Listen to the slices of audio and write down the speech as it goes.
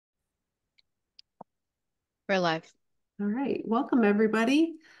We're live. All right, welcome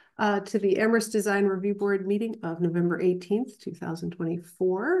everybody to the Amherst Design Review Board meeting of November 18th,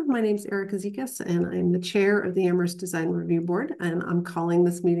 2024. My name is Erica Zikas and I'm the chair of the Amherst Design Review Board, and I'm calling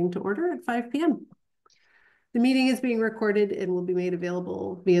this meeting to order at 5 p.m. The meeting is being recorded and will be made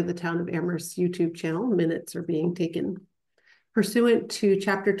available via the Town of Amherst YouTube channel. Minutes are being taken. Pursuant to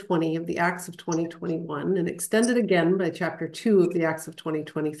Chapter 20 of the Acts of 2021 and extended again by Chapter 2 of the Acts of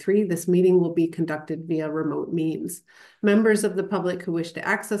 2023, this meeting will be conducted via remote means. Members of the public who wish to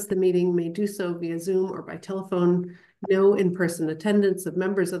access the meeting may do so via Zoom or by telephone. No in-person attendance of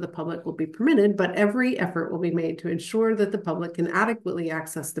members of the public will be permitted, but every effort will be made to ensure that the public can adequately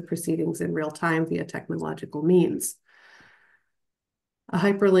access the proceedings in real time via technological means. A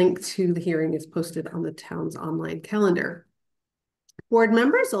hyperlink to the hearing is posted on the town's online calendar. Board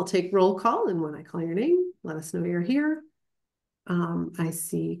members, I'll take roll call, and when I call your name, let us know you're here. I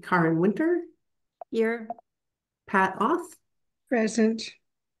see Karen Winter. Here. Pat Oth. Present.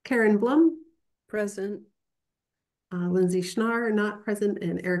 Karen Blum. Present. Lindsay Schnarr, not present,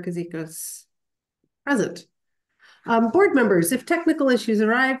 and Erica Zikos, present. Board members, if technical issues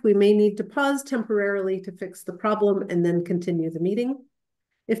arrive, we may need to pause temporarily to fix the problem and then continue the meeting.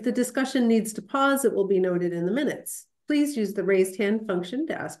 If the discussion needs to pause, it will be noted in the minutes. Please use the raised hand function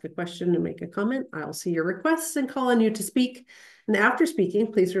to ask a question and make a comment. I'll see your requests and call on you to speak. And after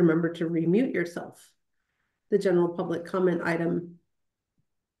speaking, please remember to remute yourself. The general public comment item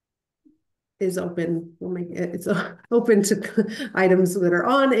is open. It's open to items that are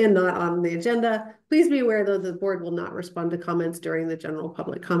on and not on the agenda. Please be aware, though, the board will not respond to comments during the general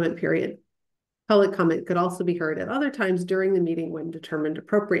public comment period. Public comment could also be heard at other times during the meeting when determined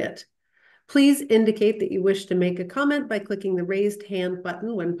appropriate. Please indicate that you wish to make a comment by clicking the raised hand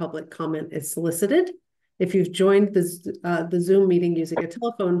button when public comment is solicited. If you've joined the Zoom meeting using a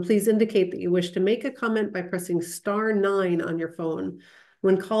telephone, please indicate that you wish to make a comment by pressing *9 on your phone.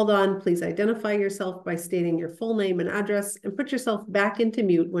 When called on, please identify yourself by stating your full name and address and put yourself back into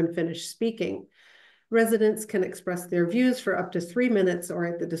mute when finished speaking. Residents can express their views for up to 3 minutes or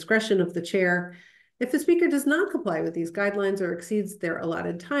at the discretion of the chair. If the speaker does not comply with these guidelines or exceeds their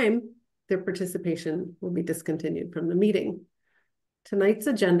allotted time, their participation will be discontinued from the meeting. Tonight's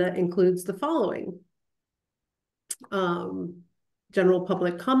agenda includes the following. General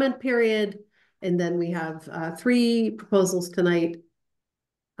public comment period, and then we have 3 proposals tonight.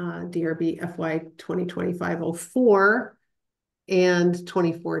 DRB FY 2025-04 and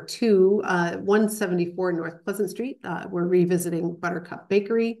 24-2, 174 North Pleasant Street. We're revisiting Buttercup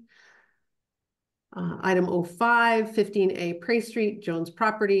Bakery. Item 05, 15A Prey Street, Jones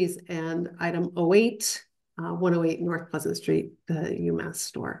Properties, and item 08, 108 North Pleasant Street, the UMass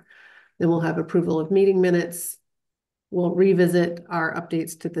store. Then we'll have approval of meeting minutes. We'll revisit our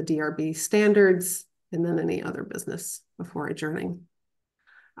updates to the DRB standards, and then any other business before adjourning.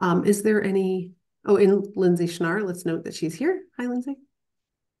 Is there any, and Lindsay Schnarr, let's note that she's here. Hi, Lindsay.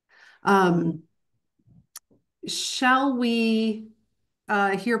 Shall we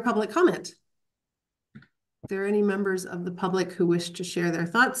hear public comment? If there are any members of the public who wish to share their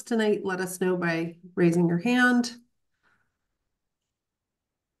thoughts tonight, let us know by raising your hand.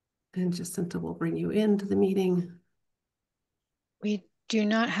 And Jacinta will bring you into the meeting. We do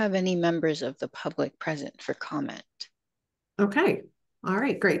not have any members of the public present for comment. Okay. All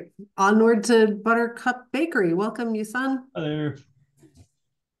right, great. Onward to Buttercup Bakery. Welcome, Yusan. Hi there.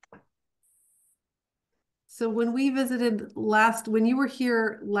 So when we visited when you were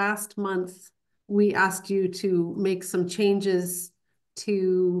here last month, we asked you to make some changes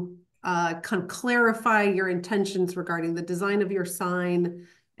to kind of clarify your intentions regarding the design of your sign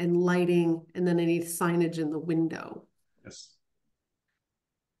and lighting, and then any signage in the window. Yes.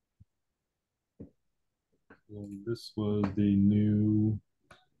 This was the new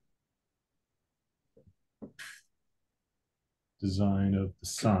design of the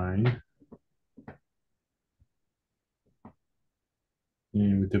sign.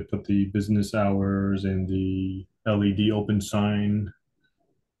 And we did put the business hours and the LED open sign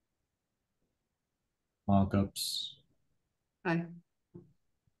mock-ups. Okay.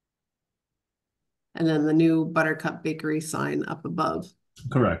 And then the new Buttercup Bakery sign up above.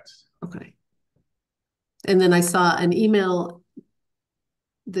 Correct. Okay. And then I saw an email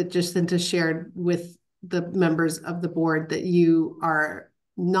that Jacinta shared with the members of the board that you are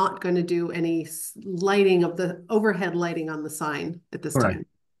not going to do any lighting of the overhead lighting on the sign at this time.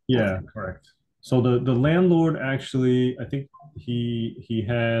 Yeah, correct. So the landlord actually, I think he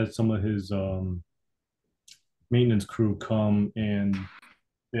had some of his maintenance crew come, and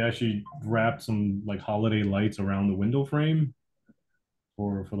they actually wrapped some like holiday lights around the window frame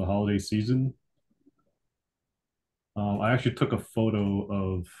for the holiday season. I actually took a photo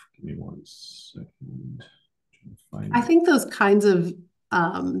of, give me one second. Trying to find I it. think those kinds of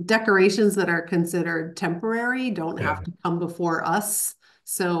decorations that are considered temporary don't Yeah. have to come before us.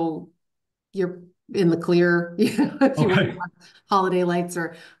 So you're in the clear, if you want to Okay. have holiday lights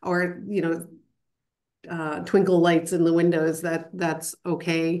or twinkle lights in the windows, that's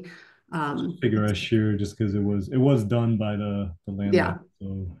okay. Figure I shared just because it was done by the landlord. Yeah.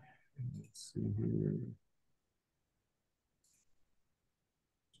 So let's see here.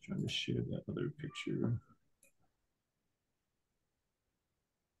 Just trying to share that other picture.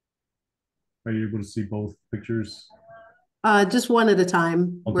 Are you able to see both pictures? Just one at a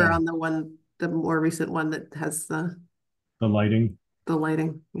time. We're Okay. on the more recent one that has The lighting. the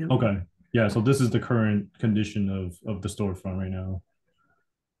lighting. Yeah. Okay. Yeah, so this is the current condition of the storefront right now.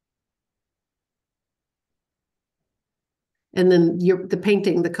 And then the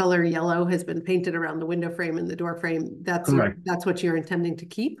painting, the color yellow has been painted around the window frame and the door frame. Correct. That's what you're intending to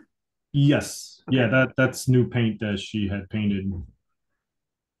keep? Yes. Yeah, Okay. that's new paint that she had painted.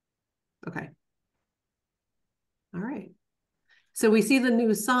 Okay. All right. So we see the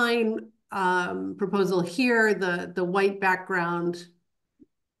new sign proposal here, the white background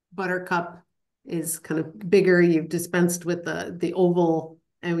buttercup is kind of bigger. You've dispensed with the oval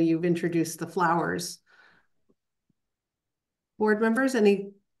and you've introduced the flowers. Board members,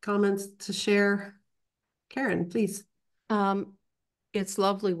 any comments to share? Karen, please. Um, it's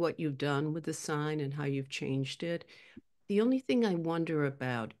lovely what you've done with the sign and how you've changed it. The only thing I wonder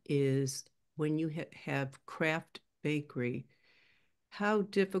about is when you have craft bakery, how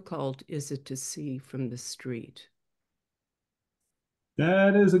difficult is it to see from the street?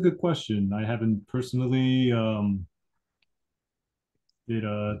 That is a good question. I haven't personally did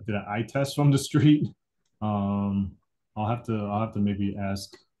an eye test from the street. Um, I'll have to maybe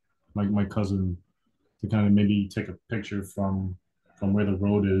ask my cousin to kind of maybe take a picture from where the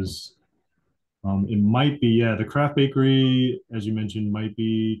road is. It might be, yeah, the craft bakery, as you mentioned, might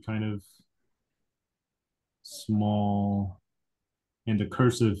be kind of small, and the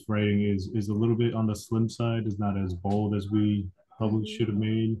cursive writing is a little bit on the slim side. It's not as bold as we probably should have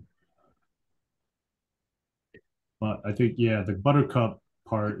made. But I think, yeah, the buttercup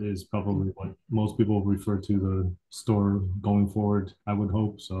part is probably what most people refer to the store going forward. I would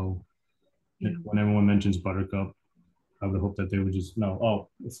hope so. Yeah. When everyone mentions buttercup, I would hope that they would just know, oh,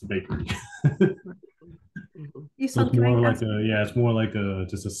 it's the bakery. Mhm. So it's Can I more like ask? a, yeah, it's more like a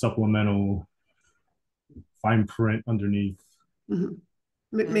just a supplemental fine print underneath. Mhm.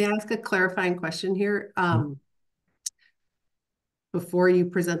 May I ask a clarifying question here? Before you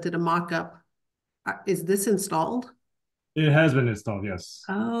presented a mock-up, is this installed? It has been installed, yes.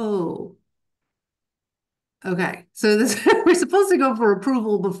 Oh, okay. So this we're supposed to go for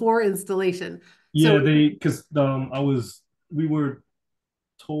approval before installation. Yeah, So because we were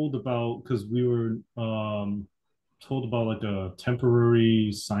told about because we were told about like a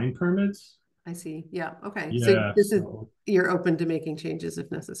temporary sign permit. I see. Yeah. Okay. So Yeah, this is so you're open to making changes if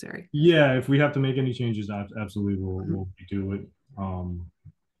necessary. yeah, if we have to make any changes, absolutely Mhm. we'll do it.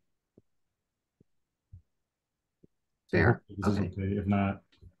 So Fair. hopefully this is Okay. okay. If not,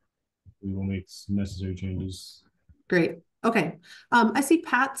 we will make necessary changes. Great. Okay. I see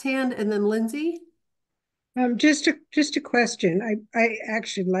Pat's hand and then Lindsay. Just a question. I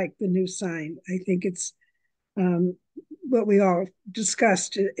actually like the new sign. I think it's um, what we all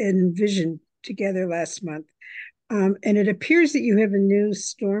discussed and envisioned together last month. And it appears that you have a new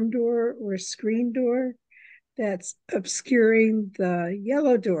storm door or screen door that's obscuring the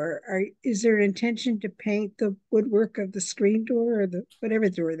yellow door. Is there an intention to paint the woodwork of the screen door or the whatever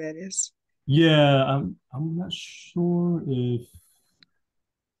door that is? Yeah, I'm not sure if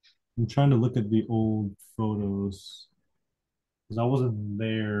I'm trying to look at the old photos because I wasn't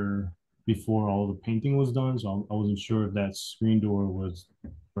there before all the painting was done, so I wasn't sure if that screen door was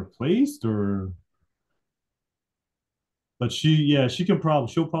replaced or. But yeah, she'll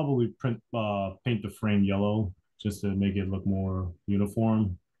probably paint the frame yellow just to make it look more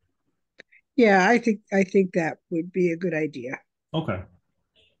uniform. Yeah, I think that would be a good idea. Okay,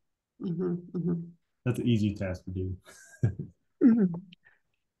 Mhm. that's an easy task to do. Mhm.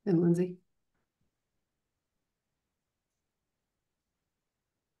 And Lindsay.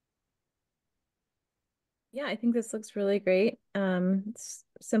 Yeah, I think this looks really great. It's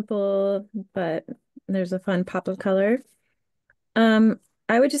simple, but there's a fun pop of color. Um,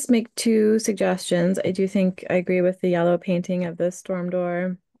 I would just make two suggestions. I do think I agree with the yellow painting of the storm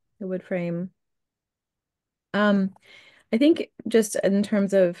door, the wood frame. Um, I think just in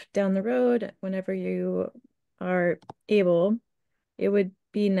terms of down the road, whenever you are able, it would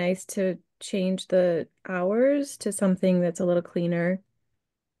be nice to change the hours to something that's a little cleaner,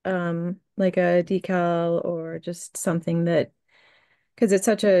 like a decal or just something that, because it's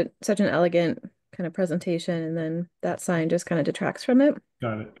such an elegant kind of presentation, and then that sign just kind of detracts from it.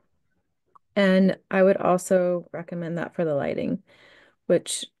 Got it. And I would also recommend that for the lighting,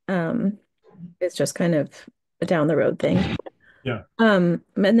 which is just kind of a down the road thing. Yeah. And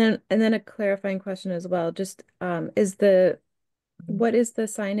then a clarifying question as well. Just what is the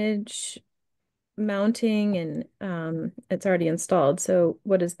signage mounting? And it's already installed. So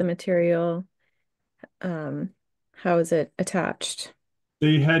what is the material? How is it attached?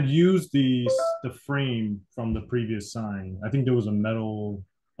 They had used the frame from the previous sign. I think there was a metal,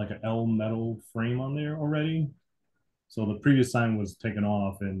 like an L metal frame on there already. So the previous sign was taken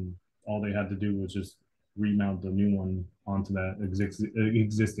off, and all they had to do was just remount the new one onto that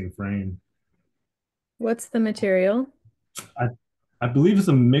existing frame. What's the material? I I believe it's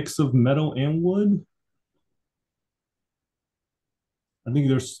a mix of metal and wood. I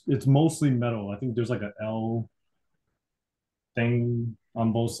think it's mostly metal. I think there's like a L thing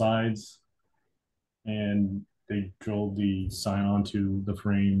on both sides, and they drilled the sign onto the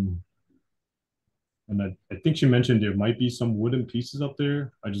frame. And I think she mentioned there might be some wooden pieces up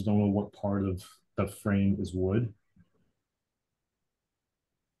there. I just don't know what part of the frame is wood.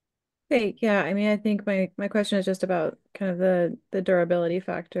 Okay, yeah, I mean, I think my question is just about kind of the durability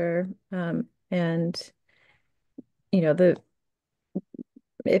factor, and the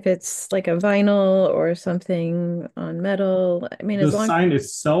if it's like a vinyl or something on metal. I mean, The as long sign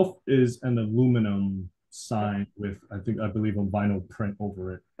itself is an aluminum sign with, I believe, a vinyl print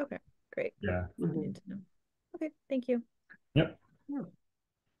over it. okay, great. Yeah. I need to know. Okay, thank you. Yep. Yeah.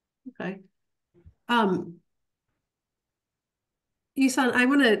 Okay. Um, Isan, I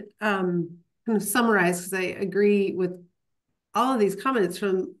want to kind of summarize because I agree with all of these comments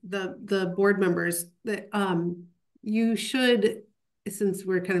from the board members that you should, since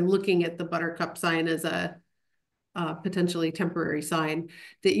we're kind of looking at the Buttercup sign as a potentially temporary sign,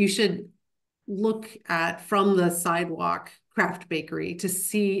 that you should look at from the sidewalk Craft Bakery to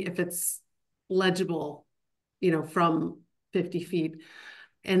see if it's legible, from 50 feet,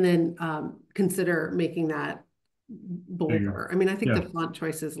 and then consider making that bolder. I mean, I think Yeah. the font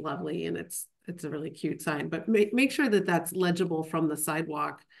choice is lovely and it's a really cute sign, but make sure that that's legible from the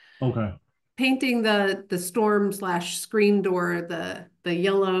sidewalk. Okay. Painting the storm / screen door, the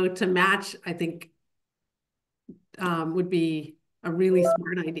yellow to match, I think would be a really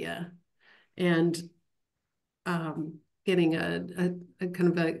smart idea. And getting a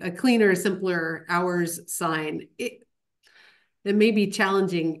kind of a cleaner, simpler hours sign. It may be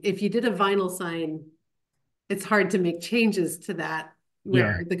challenging. If you did a vinyl sign, it's hard to make changes to that,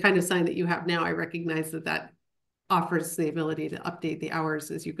 where the kind of sign that you have now, I recognize that offers the ability to update the hours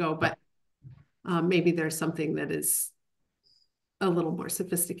as you go, but maybe there's something that is a little more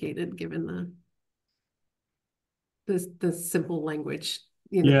sophisticated given the simple language.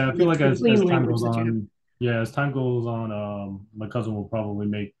 Yeah, I feel like as time goes that you have. on, as time goes on, my cousin will probably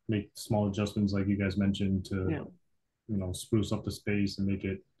make small adjustments like you guys mentioned to, spruce up the space and make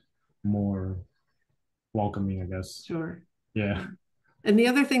it more welcoming, I guess. Sure. Yeah. And the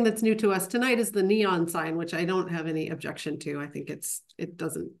other thing that's new to us tonight is the neon sign, which I don't have any objection to. I think it's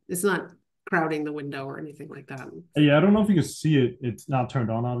not crowding the window or anything like that. Yeah, I don't know if you can see it. It's not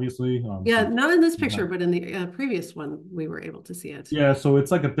turned on, obviously. Yeah, so not in this picture, but in the previous one, we were able to see it. Yeah, so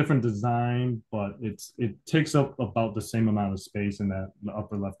it's like a different design, but it takes up about the same amount of space in the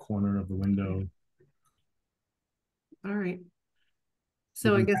upper left corner of the window. All right.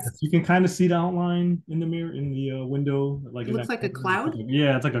 So I guess you can kind of see the outline in the mirror in the window, like it looks like a cloud.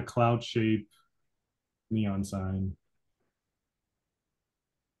 Yeah, it's like a cloud shape neon sign.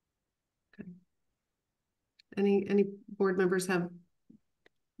 Okay. Any board members have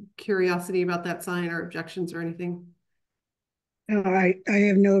curiosity about that sign or objections or anything? No, I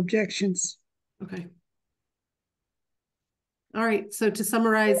have no objections. Okay. All right. So to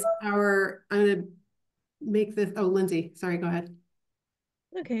summarize I'm going to make this. Oh, Lindsay, sorry. Go ahead.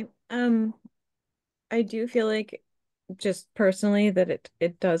 Okay. I do feel like, just personally, that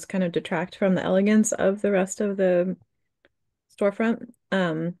it does kind of detract from the elegance of the rest of the storefront.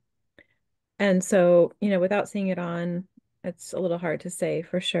 And so, without seeing it on, it's a little hard to say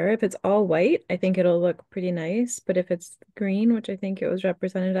for sure. If it's all white, I think it'll look pretty nice. But if it's green, which I think it was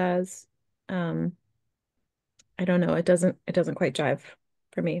represented as, I don't know, it doesn't quite jive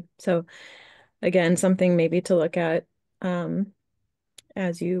for me. So again, something maybe to look at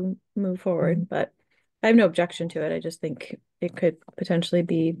as you move forward. But I have no objection to it. I just think it could potentially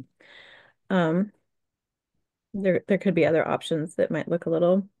be there could be other options that might look a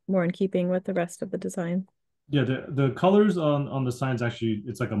little more in keeping with the rest of the design. Yeah, the colors on the signs actually,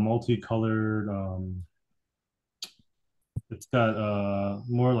 it's like a multicolored it's got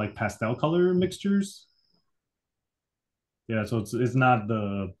more like pastel color mixtures. Yeah, so it's not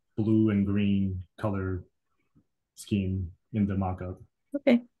the blue and green color scheme in the mock-up.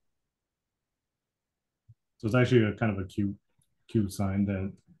 Okay. So it's actually a kind of a cute sign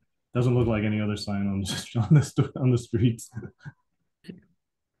that doesn't look like any other sign on on the streets.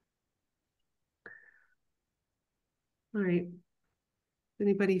 All right.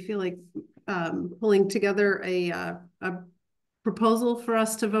 Anybody feel like pulling together a proposal for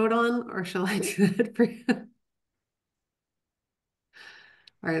us to vote on, or shall I do that for you?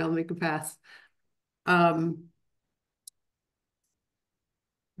 All right, I'll make a pass. I'm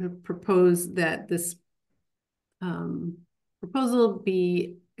gonna propose that this proposal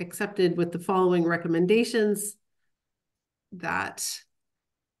be accepted with the following recommendations: that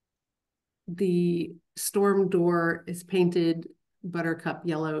the storm door is painted buttercup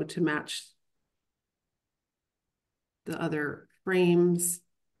yellow to match the other frames,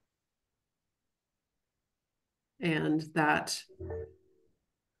 and that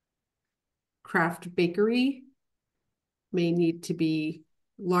Craft Bakery may need to be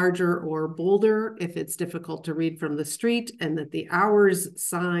larger or bolder if it's difficult to read from the street, and that the hours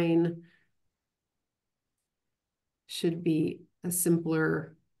sign should be a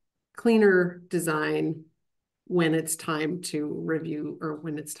simpler, cleaner design when it's time to review or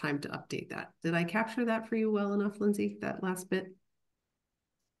when it's time to update that. Did I capture that for you well enough, Lindsay, that last bit?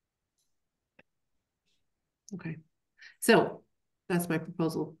 Okay, so that's my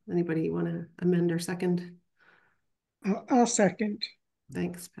proposal. Anybody want to amend or second? I'll second.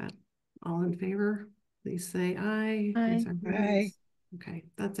 Thanks, Pat. All in favor, please say aye. Aye. Aye. Okay,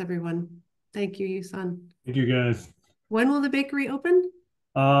 that's everyone. Thank you, Yusan. Thank you guys. When will the bakery open?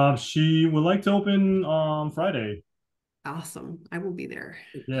 She would like to open on Friday. Awesome. I will be there.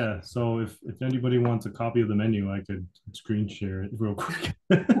 Yeah, so if anybody wants a copy of the menu, I could screen share it real quick.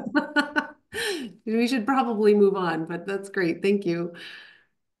 We should probably move on, but that's great. Thank you.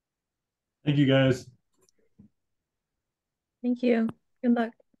 Thank you guys. Thank you. Good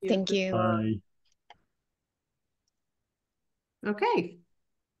luck. Thank you. Bye. Okay.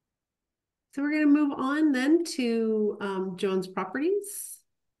 So we're going to move on then to Jones Properties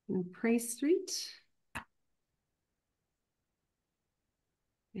in Price Street.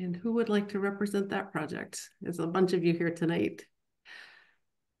 And who would like to represent that project? There's a bunch of you here tonight.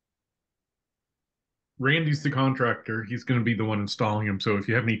 Randy's the contractor. He's going to be the one installing them. So if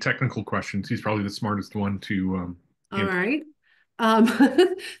you have any technical questions, he's probably the smartest one to All answer. right.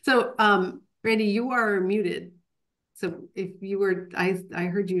 Randy, you are muted. So if you were, I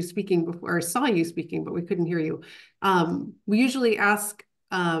heard you speaking before, or saw you speaking, but we couldn't hear you. We usually ask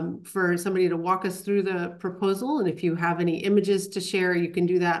for somebody to walk us through the proposal. And if you have any images to share, you can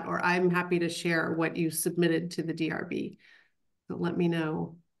do that, or I'm happy to share what you submitted to the DRB. So let me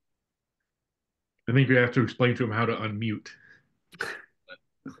know. I think you have to explain to him how to unmute.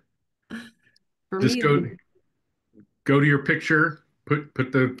 For Just me, go to your picture, put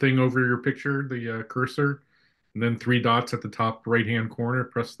the thing over your picture, the cursor, and then 3 dots at the top right-hand corner,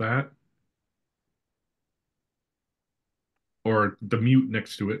 press that. Or the mute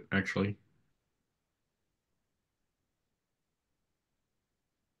next to it, actually.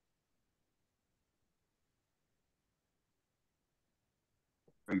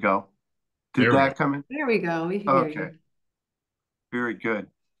 There we go. Did There we that go. come in? there we go. We can hear Okay. you. Very good.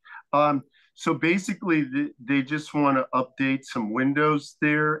 So basically, they just want to update some windows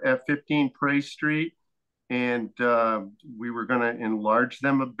there at 15 Prey Street, and we were going to enlarge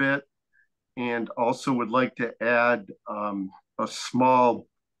them a bit, and also would like to add a small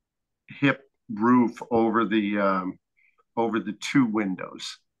hip roof over the 2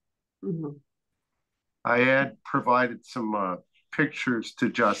 windows. Mhm. I had provided some pictures to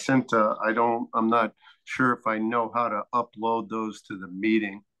Jacinta. I'm not sure if I know how to upload those to the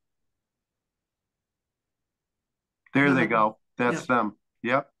meeting. There they go. That's Yep. them.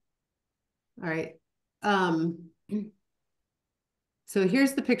 Yep. All right. So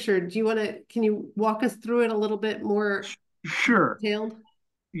here's the picture. Can you walk us through it a little bit more Sure. detailed?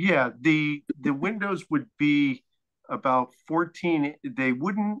 Yeah, the windows would be about 14. They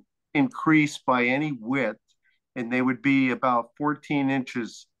wouldn't increase by any width, and they would be about 14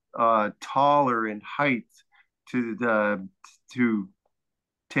 inches taller in height to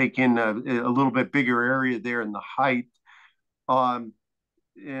take in a little bit bigger area there in the height. And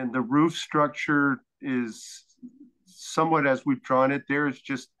the roof structure is somewhat as we've drawn it. There is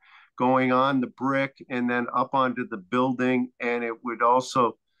just going on the brick and then up onto the building, and it would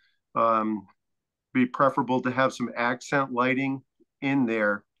also be preferable to have some accent lighting in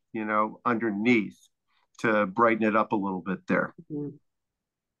there, you know, underneath to brighten it up a little bit there. Mhm.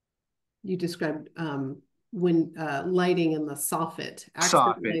 You described when lighting in the soffit,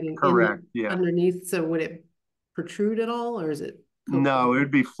 accent Soffit, lighting correct, yeah. underneath. So would it protrude at all, or is it? No, it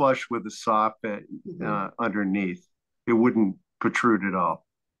would be flush with the soffit underneath. It wouldn't protrude at all.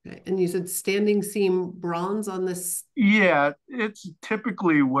 Okay. And you said standing seam bronze on this? Yeah, it's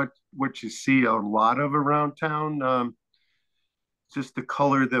typically what you see a lot of around town. Just the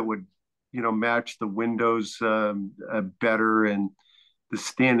color that would, you know, match the windows better, and the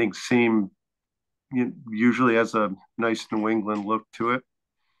standing seam usually has a nice New England look to it.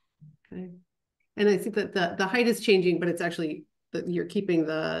 Okay. And I think that the height is changing, but it's actually that you're keeping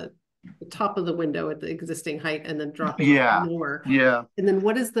the top of the window at the existing height and then dropping more. Yeah. And then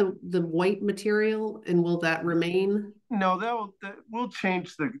what is the white material, and will that remain? No, that will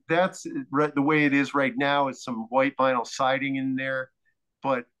change that's right. The way it is right now is some white vinyl siding in there.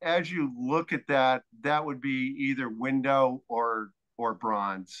 But as you look at that, that would be either window or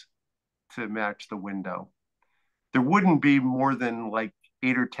bronze to match the window. There wouldn't be more than like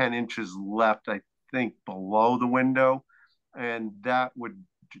 8 or 10 inches left, I think, below the window, and that would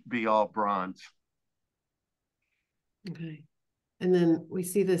be all bronze. Okay. And then we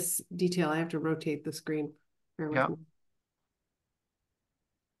see this detail. I have to rotate the screen. Bear with me.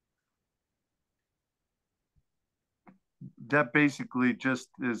 That basically just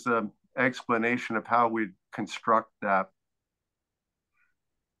is an explanation of how we construct that.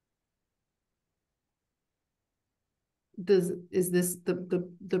 Is this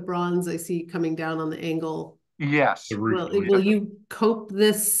the bronze I see coming down on the angle? Yes. Will you cope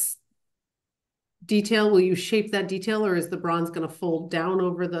this detail? Will you shape that detail, or is the bronze going to fold down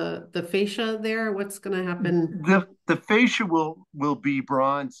over the fascia there? What's going to happen? The fascia will be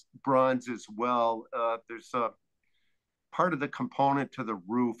bronze as well. There's a part of the component to the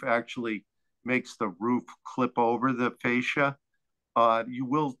roof actually makes the roof clip over the fascia. You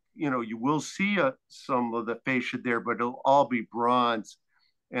will see some of the fascia there, but it'll all be bronze.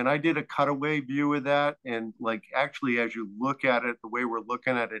 And I did a cutaway view of that, and like actually, as you look at it, the way we're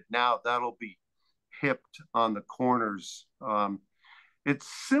looking at it now, that'll be hipped on the corners. It's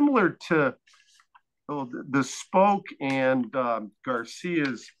similar to the Spoke and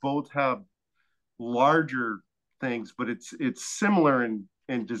Garcia's both have larger things, but it's similar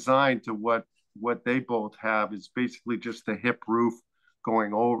in design to what they both have. Is basically just the hip roof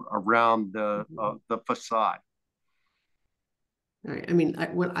going around the facade. All right. I mean,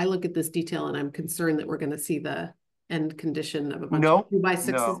 when I look at this detail, and I'm concerned that we're going to see the end condition of a bunch of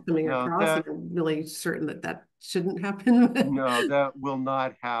 2x6s coming across, and I'm really certain that shouldn't happen. No, that will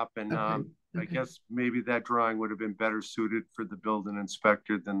not happen. Okay. I guess maybe that drawing would have been better suited for the building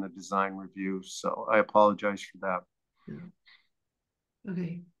inspector than the design review. So I apologize for that. Yeah.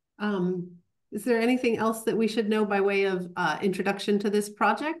 Okay. Is there anything else that we should know by way of introduction to this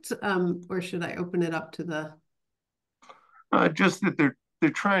project? Or should I open it up to the? Just that they're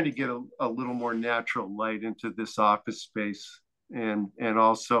trying to get a little more natural light into this office space, and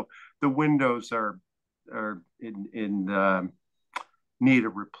also the windows are in need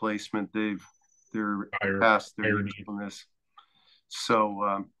of replacement. They're past their usefulness,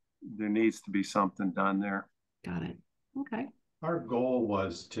 so there needs to be something done there. Got it. Okay. Our goal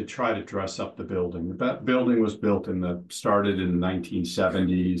was to try to dress up the building. That building was built started in the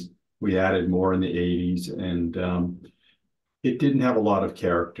 1970s. We added more in the 80s, and it didn't have a lot of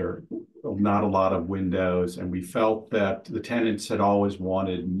character, not a lot of windows. And we felt that the tenants had always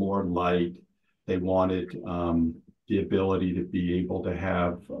wanted more light. They wanted the ability to be able to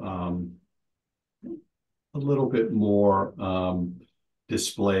have a little bit more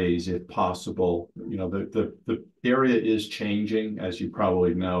displays if possible. You know, the area is changing, as you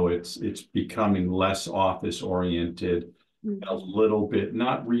probably know. It's becoming less office oriented, a little bit,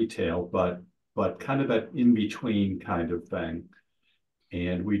 not retail, but kind of that in between kind of thing.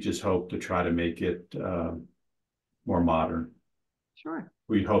 And we just hope to try to make it more modern. Sure.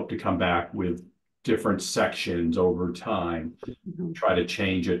 We hope to come back with different sections over time, try to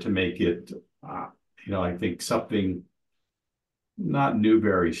change it to make it, I think something, not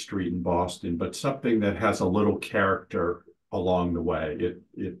Newbury Street in Boston, but something that has a little character along the way.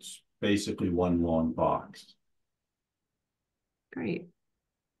 It's basically one long box. Great.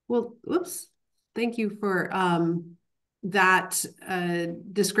 Well, thank you for that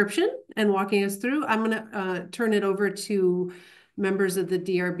description and walking us through. I'm going to turn it over to members of the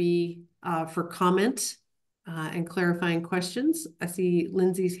DRB for comment and clarifying questions. I see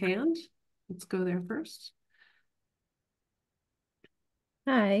Lindsay's hand. Let's go there first.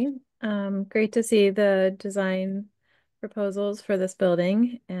 Hi, great to see the design proposals for this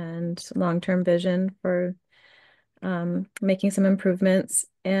building and long-term vision for making some improvements.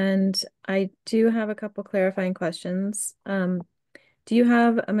 And I do have a couple clarifying questions. Do you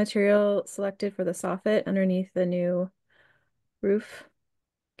have a material selected for the soffit underneath the new roof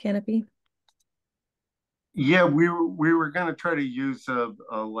canopy? Yeah, we were going to try to use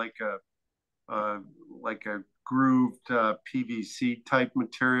like a grooved PVC type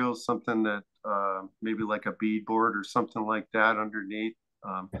material, something that maybe like a beadboard or something like that underneath,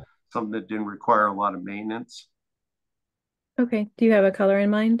 something that didn't require a lot of maintenance. Okay, do you have a color in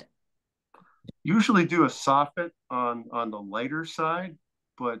mind? Usually do a soffit on the lighter side,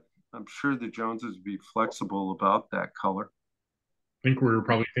 but I'm sure the Joneses would be flexible about that color. I think we were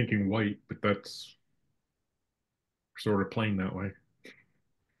probably thinking white, but that's sort of plain that way.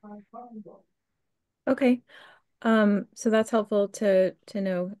 Okay. So that's helpful to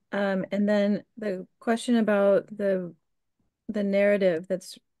know. And then the question about the narrative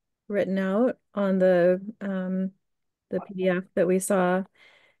that's written out on the PDF that we saw.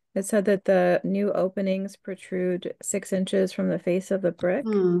 It said that the new openings protrude 6 inches from the face of the brick.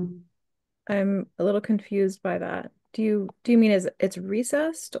 I'm a little confused by that. Do you mean it's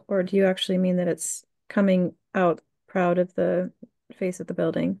recessed, or do you actually mean that it's coming out proud of the face of the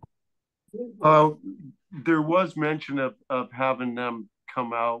building? There was mention of having them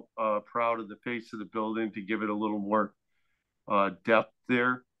come out proud of the face of the building to give it a little more depth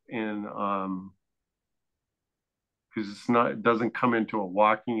there, and because it doesn't come into a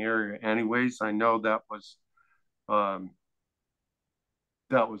walking area anyways. I know that was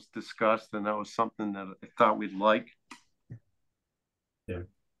discussed, and that was something that I thought we'd like. Yeah.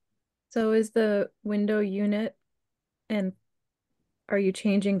 So is the window unit, and are you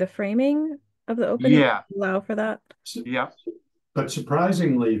changing the framing of the opening Yeah. to allow for that? Yeah. But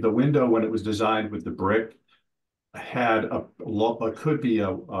surprisingly, the window, when it was designed with the brick, had could be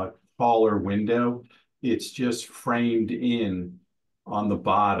a taller window. It's just framed in on the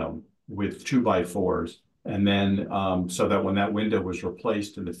bottom with 2x4s. And then so that when that window was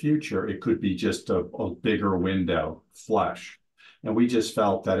replaced in the future, it could be just a bigger window, flush. And we just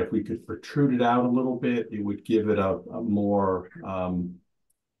felt that if we could protrude it out a little bit, it would give it a more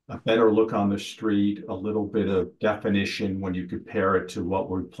a better look on the street, a little bit of definition when you compare it to what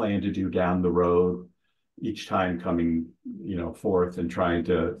we plan to do down the road each time coming, forth and trying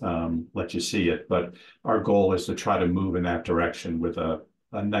to let you see it. But our goal is to try to move in that direction with a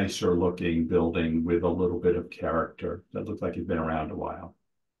nicer looking building with a little bit of character that looks like it's been around a while.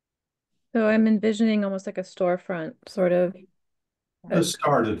 So I'm envisioning almost like a storefront sort of. The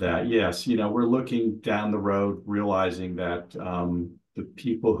start of that, yes. We're looking down the road, realizing that the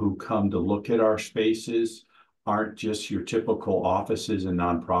people who come to look at our spaces aren't just your typical offices and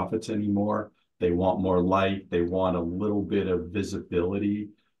nonprofits anymore. They want more light. They want a little bit of visibility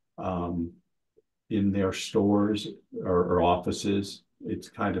in their stores or offices. It's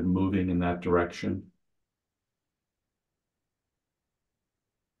kind of moving in that direction.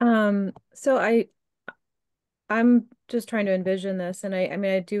 So I'm just trying to envision this, and I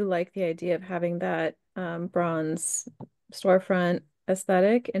mean I do like the idea of having that bronze storefront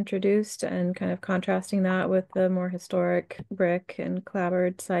aesthetic introduced and kind of contrasting that with the more historic brick and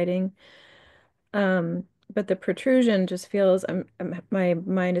clapboard siding. But the protrusion just feels my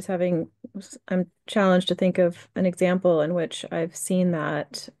mind is I'm challenged to think of an example in which I've seen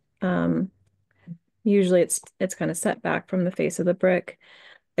that. Usually it's kind of set back from the face of the brick.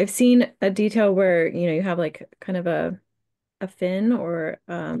 I've seen a detail where, you have like kind of a fin or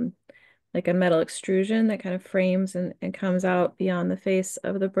like a metal extrusion that kind of frames and comes out beyond the face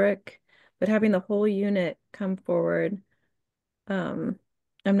of the brick. But having the whole unit come forward, I'm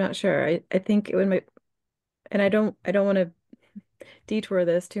not sure. I think it would make, and I don't want to detour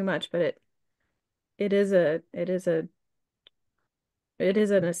this too much, but it is an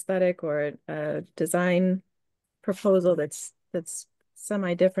aesthetic or a design proposal that's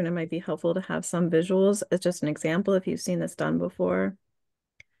semi-different. It might be helpful to have some visuals as just an example if you've seen this done before.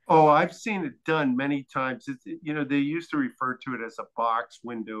 Oh, I've seen it done many times. They used to refer to it as a box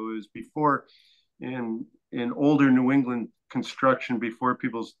window. It was before in older New England construction, before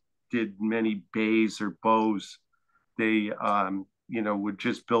people did many bays or bows, they would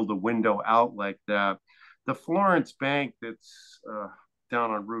just build a window out like that. The Florence Bank that's down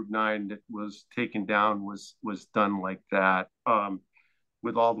on Route 9 that was taken down was done like that,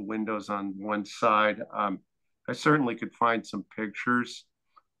 with all the windows on one side. I certainly could find some pictures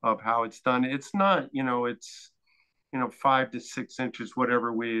of how it's done. It's not, it's 5 to 6 inches,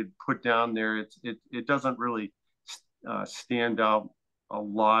 whatever we had put down there. It doesn't really stand out a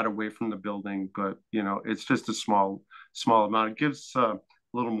lot away from the building, but you know, it's just a small amount. It gives a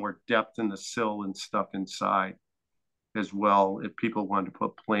little more depth in the sill and stuff inside as well, if people want to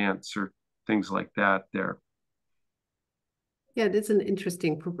put plants or things like that there. Yeah, it is an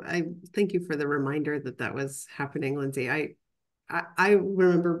interesting, I thank you for the reminder that that was happening, Lindsay. I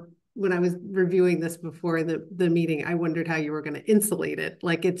remember when I was reviewing this before the meeting, I wondered how you were going to insulate it.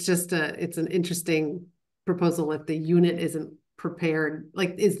 Like, it's just it's an interesting proposal if the unit isn't prepared.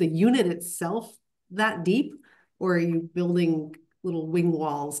 Like, is the unit itself that deep, or are you building little wing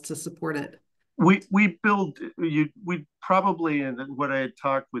walls to support it? We we probably, and what I had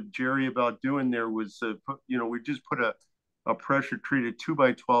talked with Jerry about doing there was, you know, we just put a pressure treated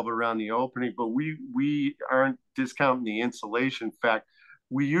 2x12 around the opening, but we aren't discounting the insulation. In fact,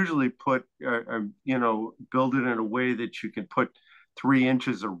 we usually put, you know, build it in a way that you can put 3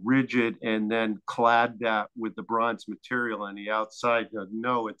 inches of rigid and then clad that with the bronze material on the outside.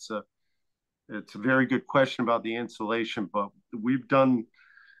 No, it's a very good question about the insulation, but we've done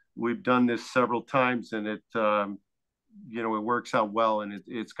this several times, and it you know, it works out well, and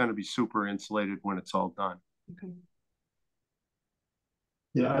it's going to be super insulated when it's all done. Okay.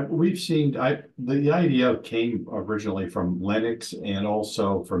 Yeah, we've seen, the idea came originally from Lenox and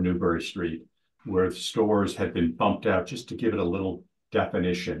also from Newbury Street, where stores had been bumped out just to give it a little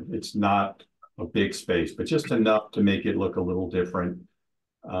definition. It's not a big space, but just enough to make it look a little different.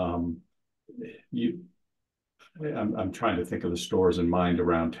 I'm trying to think of the stores in mind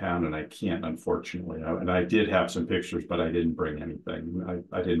around town, and I can't, unfortunately. And I did have some pictures, but I didn't bring anything.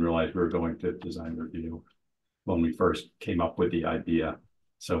 I didn't realize we were going to design review when we first came up with the idea.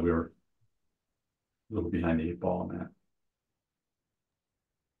 So we were a little behind the 8 ball on that.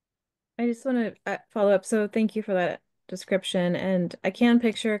 I just want to follow up. So thank you for that description. And I can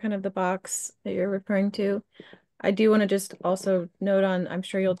picture kind of the box that you're referring to. I do want to just also note on, I'm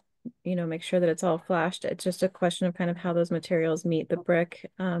sure you'll, you know, make sure that it's all flashed. It's just a question of kind of how those materials meet the brick.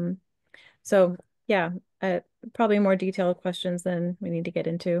 So yeah, probably more detailed questions than we need to get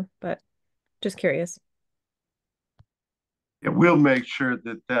into, but just curious. Yeah, we'll make sure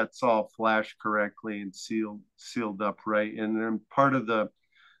that that's all flashed correctly and sealed up right. And then part of the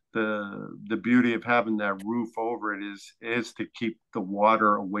beauty of having that roof over it is to keep the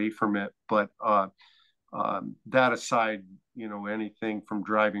water away from it. But that aside, you know, anything from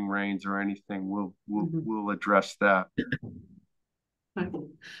driving rains or anything, we'll address that.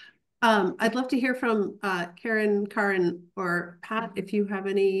 I'd love to hear from Karen, Karin, or Pat if you have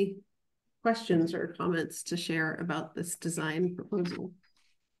any questions or comments to share about this design proposal.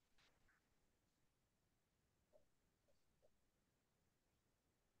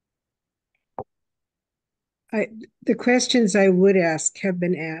 The questions I would ask have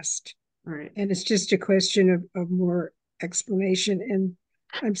been asked. All right. And it's just a question of more explanation. And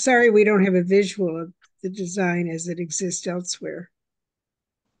I'm sorry we don't have a visual of the design as it exists elsewhere.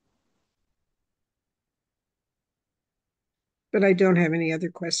 But I don't have any other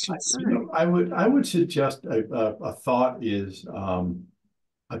questions. I would suggest a thought is a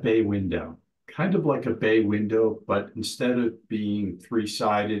bay window, kind of like a bay window, but instead of being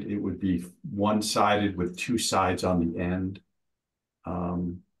 3-sided, it would be 1-sided with 2 sides on the end.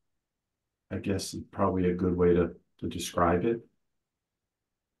 I guess it's probably a good way to describe it.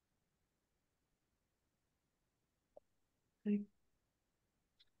 Okay.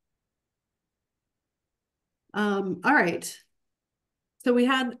 All right. So we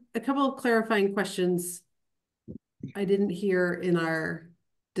had a couple of clarifying questions. I didn't hear in our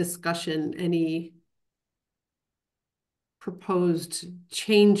discussion any proposed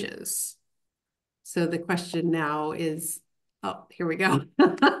changes. So the question now is, oh, here we go.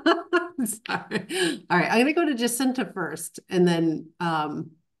 Sorry. All right, I'm gonna go to Jacinta first, and then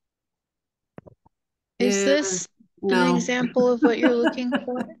Is this an example of what you're looking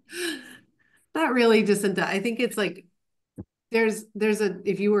for? Not really, Jacinta. I think it's like there's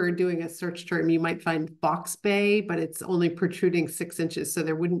if you were doing a search term, you might find box bay, but it's only protruding 6 inches, so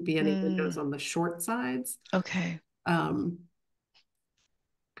there wouldn't be any windows on the short sides. Okay. Karin?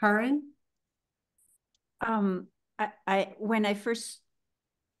 When I first,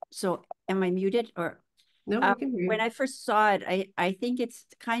 so am I muted or? No, I can hear you. When I first saw it, I think it's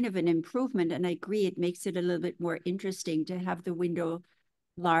kind of an improvement, and I agree it makes it a little bit more interesting to have the window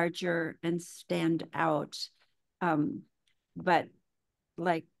larger and stand out. But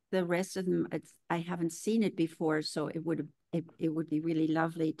like the rest of them, I haven't seen it before, so it would be really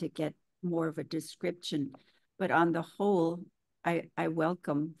lovely to get more of a description. But on the whole, I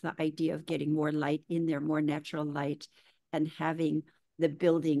welcome the idea of getting more light in there, more natural light, and having the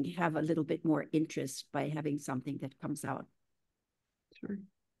building have a little bit more interest by having something that comes out. Sure.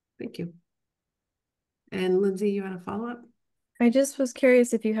 Thank you. And Lindsay, you want to follow up? I just was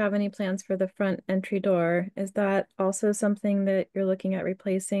curious if you have any plans for the front entry door. Is that also something that you're looking at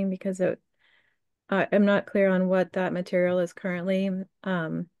replacing? Because I'm not clear on what that material is currently,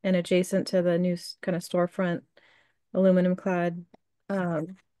 and adjacent to the new kind of storefront aluminum clad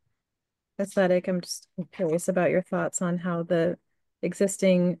aesthetic. I'm just curious about your thoughts on how the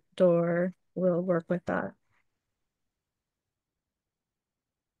existing door will work with that.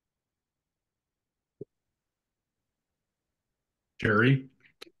 Jerry?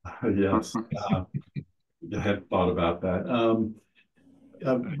 Yes, I had thought about that.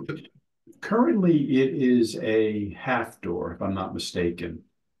 Currently, it is a half door, if I'm not mistaken.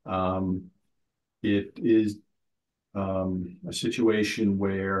 It is a situation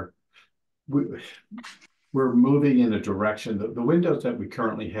where we're moving in a direction. The windows that we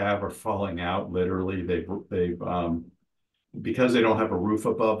currently have are falling out. Literally, they've because they don't have a roof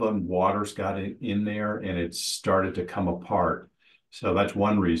above them, water's got in there and it's started to come apart. So that's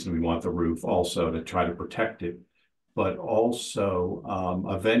one reason we want the roof, also to try to protect it. But also,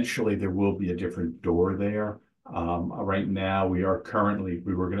 eventually there will be a different door there. Right now,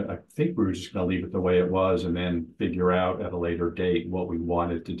 I think we were just gonna leave it the way it was and then figure out at a later date what we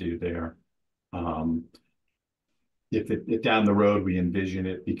wanted to do there. If down the road, we envision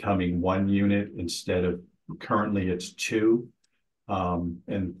it becoming one unit instead of currently it's two,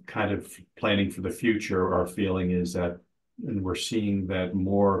 and kind of planning for the future, our feeling is that, and we're seeing that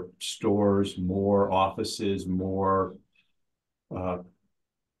more stores, more offices, more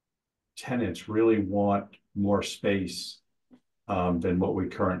tenants really want more space than what we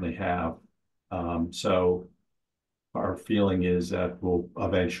currently have. So our feeling is that we'll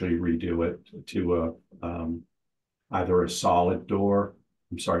eventually redo it to either a solid door,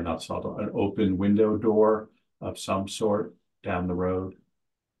 I'm sorry, not solid door, an open window door of some sort down the road.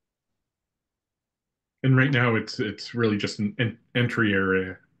 And right now it's really just an entry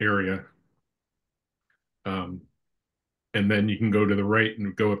area. And then you can go to the right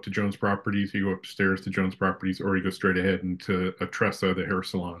and go up to Jones Properties. You go upstairs to Jones Properties, or you go straight ahead into a Tressa, the hair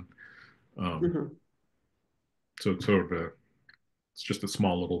salon. So it's sort of it's just a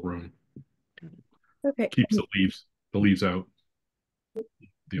small little room. Okay. Keeps the leaves out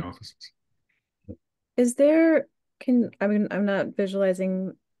the offices. Is there, I mean, I'm not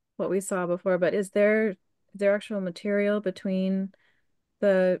visualizing what we saw before, but is there actual material between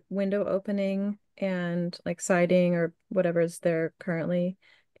the window opening and like siding or whatever is there currently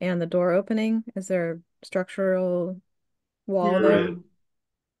and the door opening? Is there structural wall there?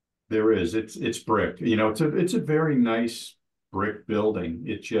 There is. It's brick. You know, it's a very nice brick building.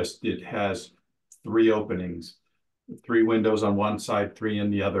 It has 3 openings, 3 windows on one side, 3 in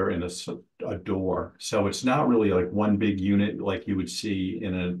the other, and a door. So it's not really like one big unit like you would see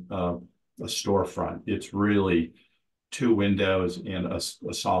in a storefront. It's really 2 windows and a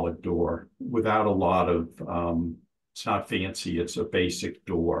solid door without a lot of, it's not fancy. It's a basic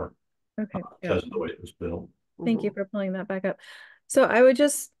door. Okay. Because of the way it was built. Thank you for pulling that back up. So I would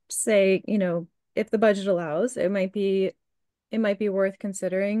just say, you know, if the budget allows, it might be worth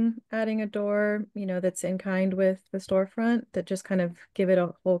considering adding a door, you know, that's in kind with the storefront that just kind of give it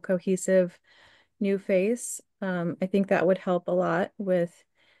a whole cohesive new face. I think that would help a lot with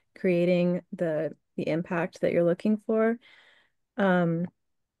creating the impact that you're looking for.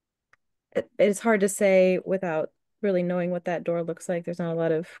 It's hard to say without really knowing what that door looks like. There's not a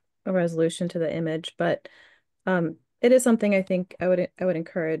lot of a resolution to the image, but it is something I think I would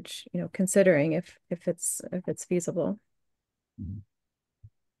encourage, you know, considering if it's feasible.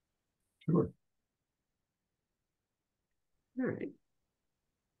 Sure. All right.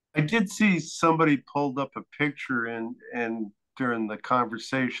 I did see somebody pulled up a picture and during the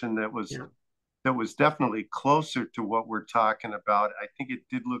conversation that was definitely closer to what we're talking about. I think it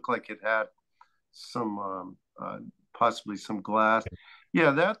did look like it had some possibly some glass.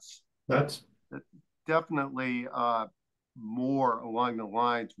 Yeah, that's definitely more along the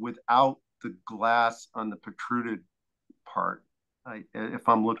lines without the glass on the protruded part. If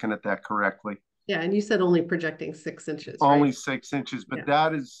I'm looking at that correctly. Yeah, and you said only projecting 6 inches. Only right? 6 inches, but Yeah.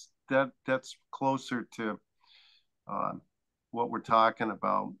 that's closer to what we're talking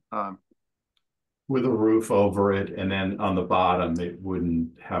about. With a roof over it, and then on the bottom, it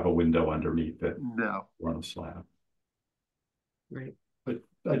wouldn't have a window underneath it. No. On a slab. Right. But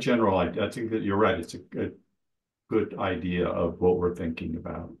a general, I think that you're right. It's a good idea of what we're thinking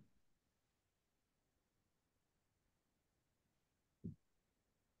about.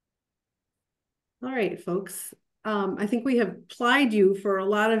 All right, folks. I think we have plied you for a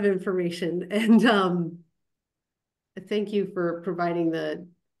lot of information, and I thank you for providing the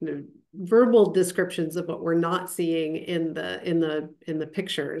verbal descriptions of what we're not seeing in the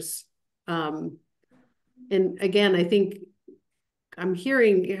pictures. And again, I think I'm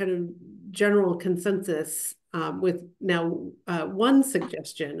hearing kind of general consensus with now one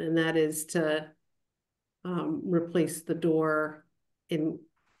suggestion, and that is to replace the door in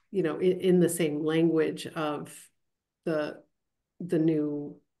the same language of the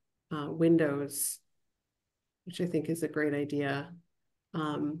new windows, which I think is a great idea.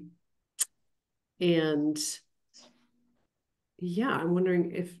 And yeah, I'm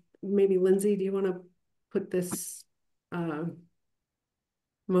wondering if maybe Lindsay, do you want to put this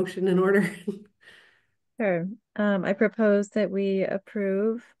motion in order? Sure. I propose that we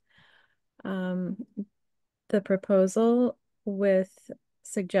approve the proposal with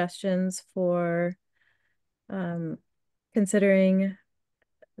suggestions for considering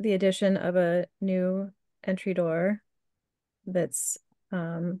the addition of a new entry door that's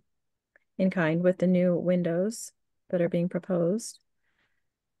in kind with the new windows that are being proposed.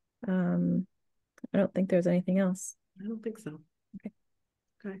 I don't think there's anything else. I don't think so. Okay.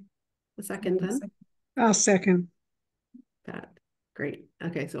 Okay. A second then? I'll second. That. Great.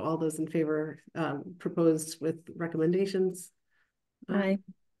 Okay, so all those in favor proposed with recommendations? Aye.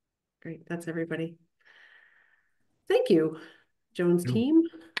 Great, that's everybody. Thank you, Jones team,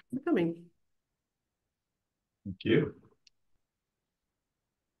 for coming. Thank you.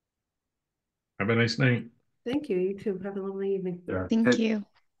 Have a nice night. Thank you. You too. Have a lovely evening. Yeah. Thank you.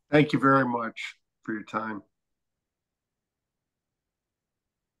 Thank you very much for your time.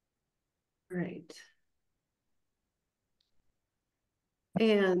 Right.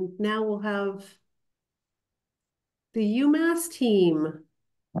 And now we'll have the UMass team.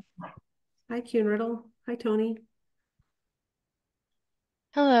 Hi, Kuhn Riddle. Hi, Tony.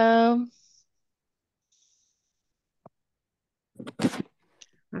 Hello. All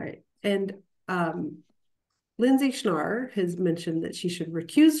right. And Lindsay Schnarr has mentioned that she should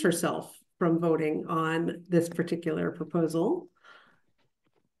recuse herself from voting on this particular proposal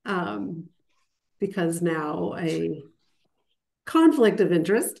because now a conflict of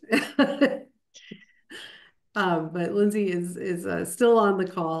interest. But Lindsay is still on the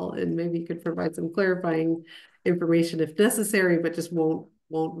call, and maybe you could provide some clarifying information if necessary, but just won't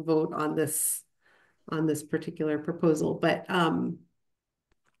vote on this particular proposal. But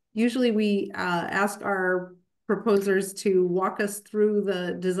usually we ask our proposers to walk us through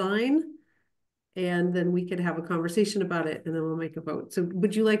the design, and then we could have a conversation about it, and then we'll make a vote. So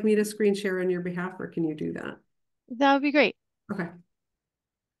would you like me to screen share on your behalf, or can you do that? That would be great. Okay.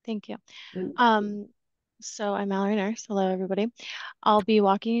 Thank you. And So I'm Mallory Nurse. Hello, everybody. I'll be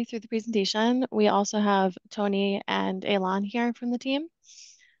walking you through the presentation. We also have Tony and Elan here from the team.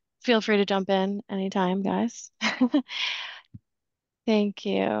 Feel free to jump in anytime, guys. Thank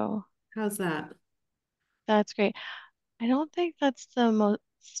you. how's that? That's great. I don't think that's the most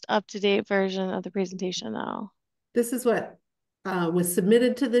up-to-date version of the presentation, though. This is what was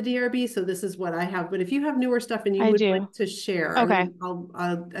submitted to the DRB, so this is what I have. But if you have newer stuff and you I would do. like to share, Okay.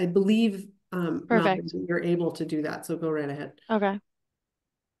 I believe Malcolm, Perfect. you're able to do that, so go right ahead. Okay.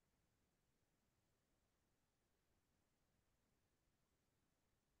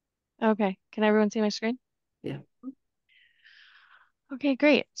 Okay. Can everyone see my screen? Yeah. Okay,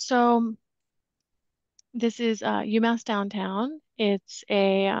 great. So this is UMass Downtown. It's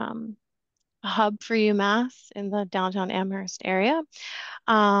a hub for UMass in the downtown Amherst area.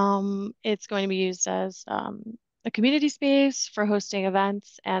 It's going to be used as a community space for hosting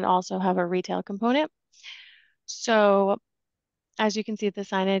events and also have a retail component. So as you can see, the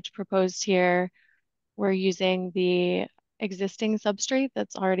signage proposed here, we're using the existing substrate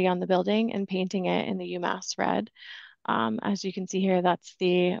that's already on the building and painting it in the UMass red. As you can see here, that's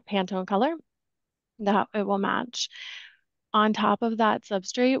the Pantone color that it will match. On top of that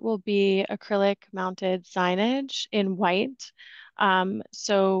substrate will be acrylic mounted signage in white.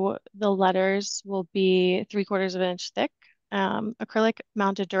 So the letters will be 3/4 of an inch thick, acrylic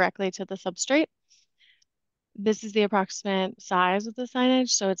mounted directly to the substrate. This is the approximate size of the signage.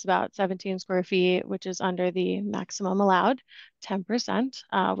 So it's about 17 square feet, which is under the maximum allowed 10%,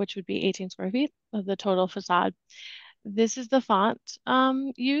 which would be 18 square feet of the total facade. This is the font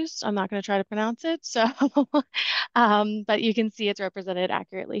used. I'm not going to try to pronounce it. So, but you can see it's represented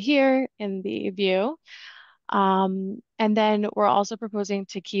accurately here in the view. And then we're also proposing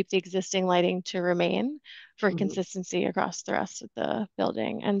to keep the existing lighting to remain for consistency across the rest of the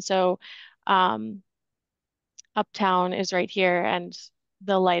building. And so Uptown is right here and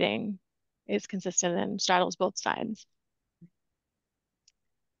the lighting is consistent and straddles both sides.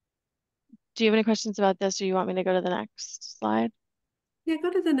 Do you have any questions about this, or you want me to go to the next slide? Yeah,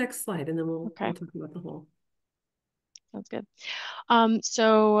 go to the next slide and then we'll Okay. talk about the whole. Sounds good.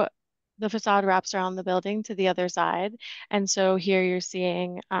 So the facade wraps around the building to the other side. And so here you're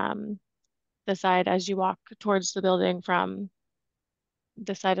seeing the side as you walk towards the building from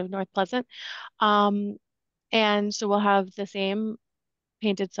the side of North Pleasant. And so we'll have the same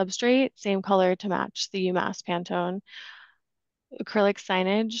painted substrate, same color to match the UMass Pantone, acrylic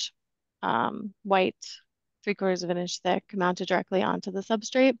signage, white, 3/4 of an inch thick, mounted directly onto the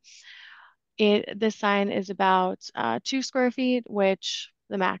substrate. This sign is about 2 square feet, which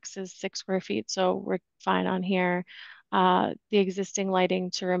the max is 6 square feet, so we're fine on here. The existing lighting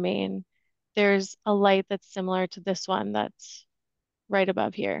to remain. There's a light that's similar to this one that's right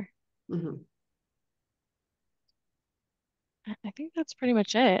above here. Mm-hmm. I think that's pretty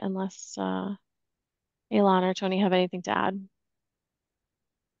much it, unless Elon or Tony have anything to add.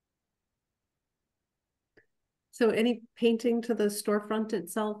 So any painting to the storefront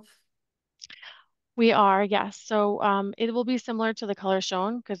itself? We are, yes. So it will be similar to the color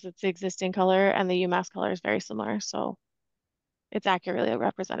shown because it's the existing color, and the UMass color is very similar. So it's accurately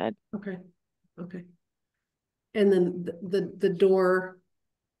represented. Okay. Okay. And then the door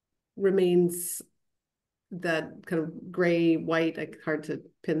remains that kind of gray, white, like hard to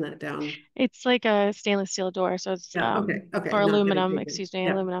pin that down. It's like a stainless steel door, so it's Yeah, okay. or Not getting aluminum, painted. excuse me,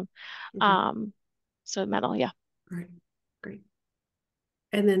 Yeah. aluminum. Okay. So metal, yeah. All right, great.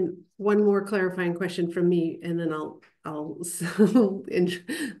 And then one more clarifying question from me, and then I'll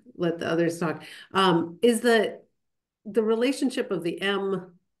let the others talk. Is the relationship of the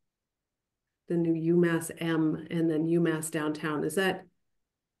M, the new UMass M, and then UMass downtown, is that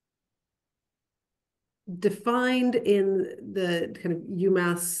defined in the kind of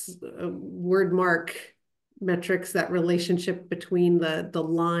UMass word mark metrics, that relationship between the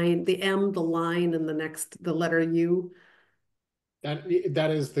line, the M, the line, and the letter U?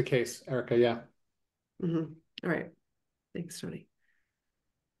 That is the case, Erica. Yeah. Mm-hmm. All right. Thanks, Tony.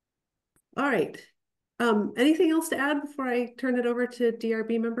 All right. Anything else to add before I turn it over to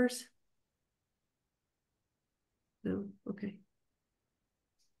DRB members? No? Okay.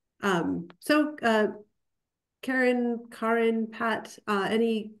 Karen, Pat,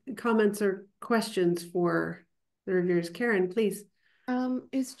 any comments or questions for the reviewers? Karen, please.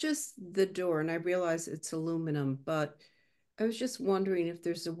 It's just the door, and I realize it's aluminum, but I was just wondering if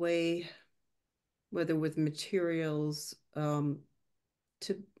there's a way, whether with materials, to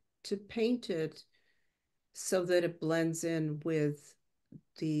paint it so that it blends in with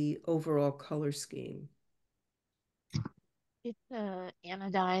the overall color scheme. It's a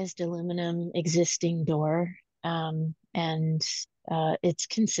anodized aluminum existing door, and it's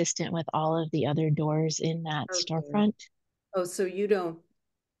consistent with all of the other doors in that storefront. Oh, so you don't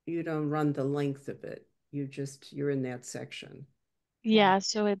run the length of it. You're in that section. Yeah,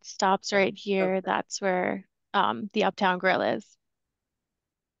 so it stops right here. Okay. That's where the Uptown Grill is.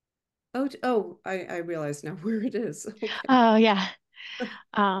 I realize now where it is. Okay. Oh, yeah.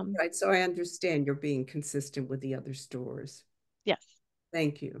 Right, so I understand you're being consistent with the other stores. Yes.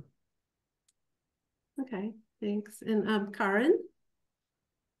 Thank you. Okay, thanks. And Karen?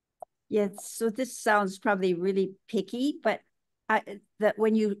 Yes, so this sounds probably really picky, but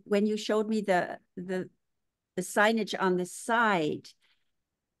when you showed me the signage on the side,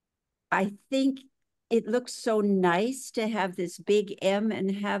 I think it looks so nice to have this big M and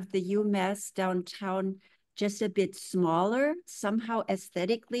have the UMass downtown just a bit smaller. Somehow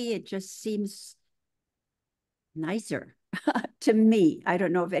aesthetically, it just seems nicer to me. I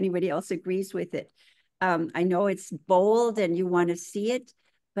don't know if anybody else agrees with it. I know it's bold and you want to see it,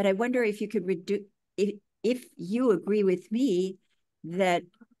 but I wonder if you could reduce, if you agree with me that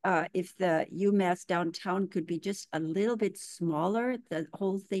if the UMass downtown could be just a little bit smaller, the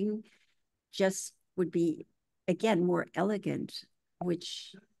whole thing just would be, again, more elegant,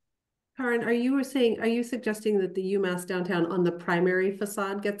 which... Karen, are you suggesting that the UMass downtown on the primary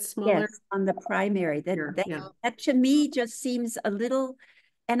facade gets smaller? Yes, on the primary. That to me just seems a little,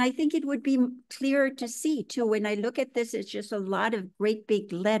 and I think it would be clearer to see too. When I look at this, it's just a lot of great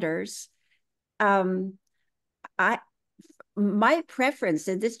big letters. My preference,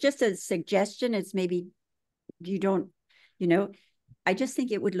 and this is just a suggestion, it's maybe you don't, I just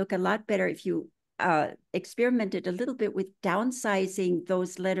think it would look a lot better if you experimented a little bit with downsizing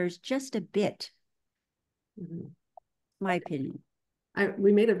those letters just a bit. Mm-hmm. My opinion.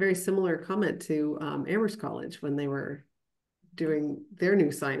 We made a very similar comment to Amherst College when they were doing their new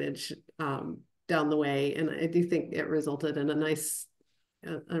signage down the way, and I do think it resulted in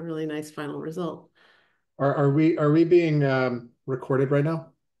a really nice final result. Are we being recorded right now?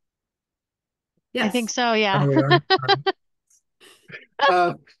 Yes. I think so, yeah. Oh, we are?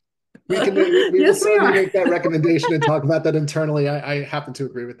 We can we will Yes, we certainly are. make that recommendation and talk about that internally. I happen to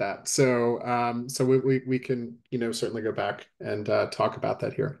agree with that. So so we can, you know, certainly go back and talk about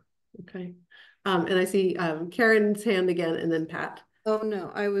that here. Okay. And I see Karen's hand again, and then Pat. Oh,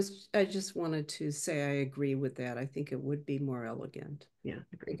 no, I just wanted to say I agree with that. I think it would be more elegant. Yeah,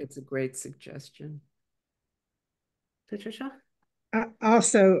 I think it's a great suggestion. Patricia?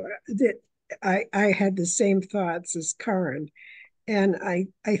 Also, that I had the same thoughts as Karen, and I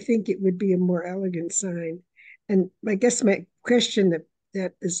think it would be a more elegant sign. And I guess my question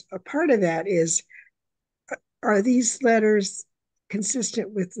that is a part of that is, are these letters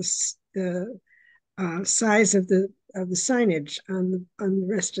consistent with the size of the signage on the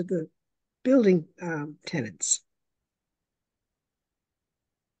rest of the building tenants?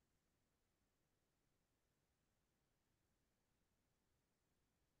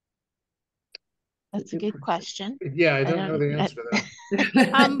 That's a good question. Yeah, I don't know the answer to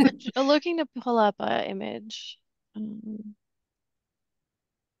that. Looking to pull up an image.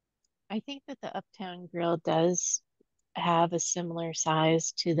 I think that the Uptown Grill does have a similar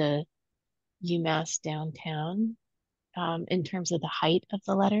size to the UMass downtown in terms of the height of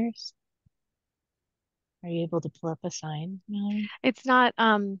the letters. Are you able to pull up a sign, Mallory? It's not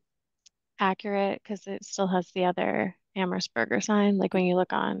accurate because it still has the other Amherst Burger sign, like when you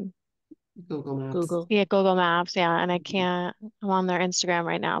look on Google Maps. Google. Yeah, Google Maps, yeah, and I can't, I'm on their Instagram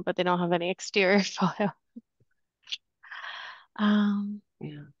right now, but they don't have any exterior photo.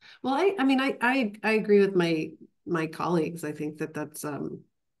 Yeah. Well, I mean, I agree with my colleagues. I think that that's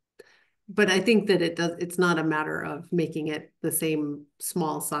but I think that it's not a matter of making it the same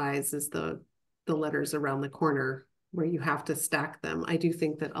small size as the letters around the corner where you have to stack them. I do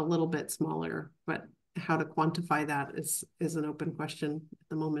think that a little bit smaller, but how to quantify that is an open question at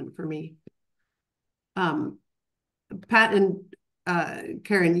the moment for me. Pat and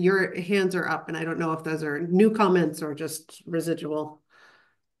Karen, your hands are up, and I don't know if those are new comments or just residual.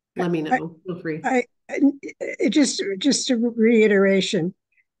 Let me know. Feel free. It just a reiteration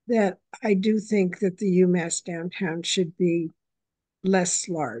that I do think that the UMass downtown should be less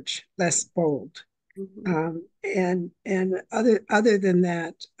large, less bold. And other than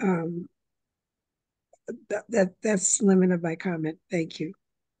that, that's the limit of my comment. Thank you.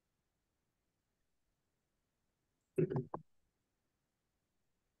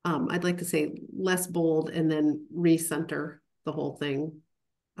 I'd like to say less bold and then recenter the whole thing.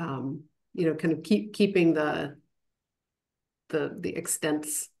 You know, kind of keeping the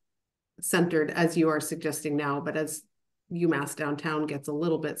extents centered as you are suggesting now, but as UMass downtown gets a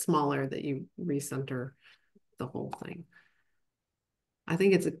little bit smaller, that you recenter the whole thing. I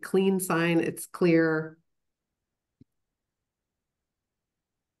think it's a clean sign. It's clear.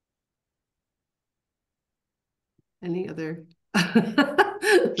 Any other?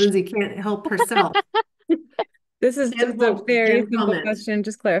 Lindsay can't help herself. This is just a very simple question,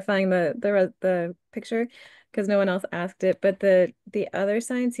 just clarifying the picture because no one else asked it. But the other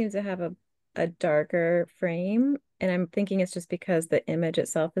sign seems to have a darker frame, and I'm thinking it's just because the image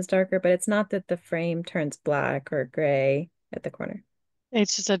itself is darker, but it's not that the frame turns black or gray at the corner.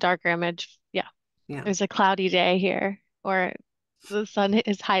 It's just a darker image. Yeah. Yeah. There's a cloudy day here, or the sun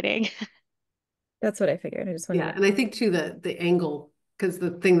is hiding. That's what I figured. I just wanted and I think too the angle, because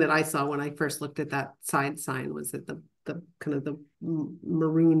the thing that I saw when I first looked at that side sign was that the kind of the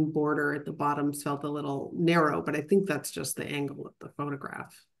maroon border at the bottoms felt a little narrow, but I think that's just the angle of the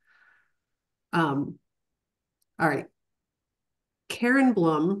photograph. All right. Karen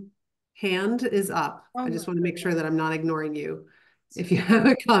Blum, hand is up. I just want to make sure that I'm not ignoring you if you have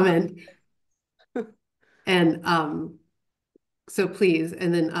a comment. And so please,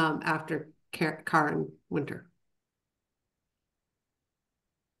 and then after Karen Winter.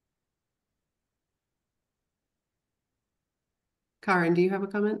 Karen, do you have a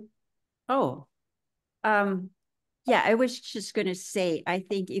comment? Oh, yeah, I was just going to say, I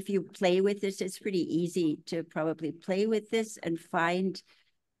think if you play with this, it's pretty easy to probably play with this and find,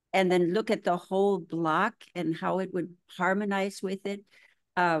 and then look at the whole block and how it would harmonize with it.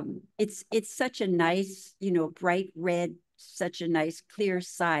 It's such a nice, you know, bright red, such a nice clear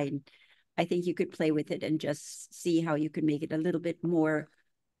sign. I think you could play with it and just see how you can make it a little bit more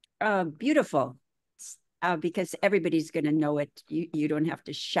beautiful. Because everybody's going to know it. You don't have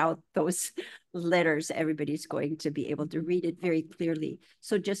to shout those letters. Everybody's going to be able to read it very clearly.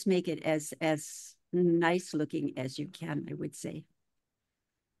 So just make it as nice looking as you can, I would say.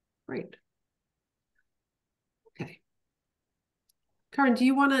 Great. Okay. Karen, do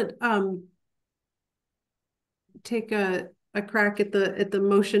you want to take a a crack at the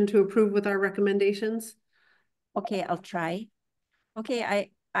motion to approve with our recommendations? Okay, I'll try. Okay,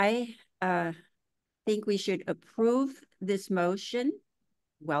 I think we should approve this motion.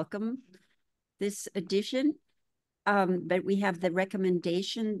 Welcome this addition. But we have the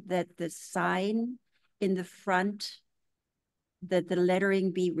recommendation that the sign in the front, that the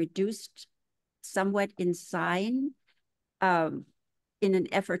lettering be reduced somewhat in sign, in an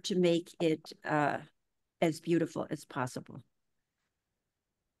effort to make it as beautiful as possible.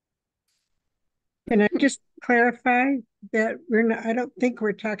 Can I just clarify that I don't think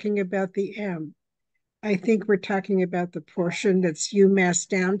we're talking about the M. I think we're talking about the portion that's UMass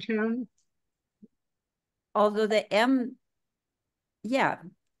downtown. Although the M, yeah,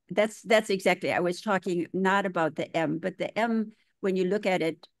 that's exactly, I was talking not about the M, but the M, when you look at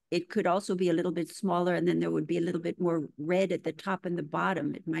it, it could also be a little bit smaller, and then there would be a little bit more red at the top and the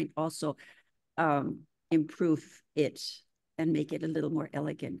bottom. It might also improve it and make it a little more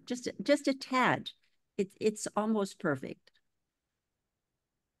elegant. Just a tad. It's almost perfect.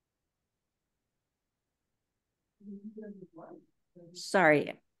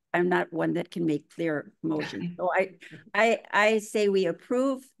 Sorry, I'm not one that can make clear motion. So I say we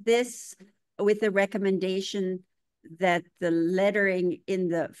approve this with the recommendation that the lettering in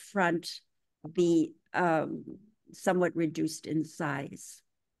the front be somewhat reduced in size.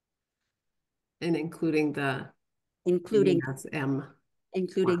 And including the M. Including Wow.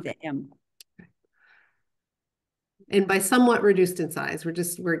 the M. And by somewhat reduced in size, we're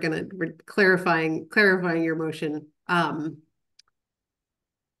clarifying your motion. I'm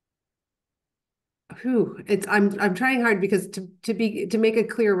trying hard because to make a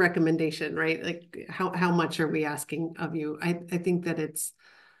clear recommendation, right? Like how much are we asking of you? I think that it's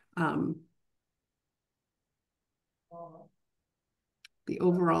the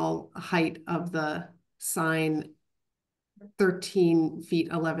overall height of the sign 13 feet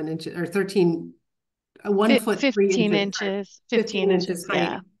 11 inches, or 13 1 foot 15 inches, 15 inches, height.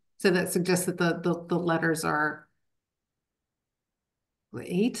 yeah. So that suggests that the letters are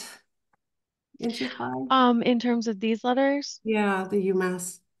 8 inches high. In terms of these letters? Yeah, the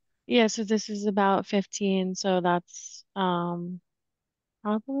UMass. Yeah, so this is about 15, so that's probably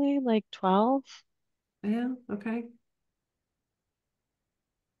like 12. Yeah, okay.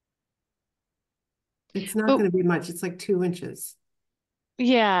 It's not But going to be much. It's like 2 inches.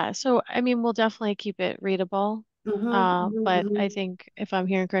 yeah, so I mean we'll definitely keep it readable. But I think if I'm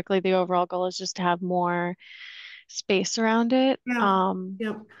hearing correctly, the overall goal is just to have more space around it. Yeah.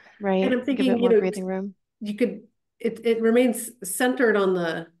 Right. And I'm Give thinking, it more breathing room. you could, it remains centered on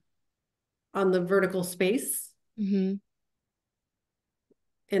the vertical space. Mm-hmm.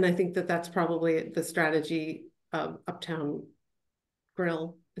 And I think that that's probably the strategy of Uptown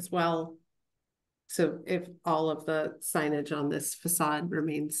Grill as well. So if all of the signage on this facade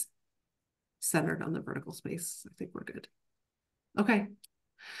remains centered on the vertical space, I think we're good. Okay.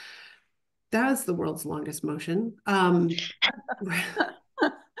 That was the world's longest motion.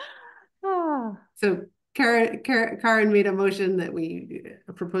 So Karen made a motion that we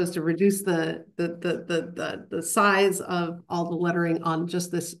propose to reduce the size of all the lettering on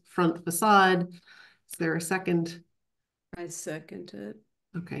just this front facade. Is there a second? I second it.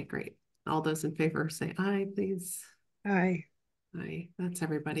 Okay, great. All those in favor say aye, please. Aye. Aye, that's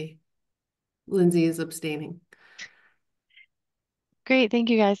everybody. Lindsay is abstaining. Great.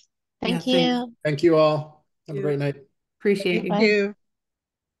 Thank you guys. Thank Yeah, thanks. you. Thank you all. Have a great night. Appreciate you. Thank you.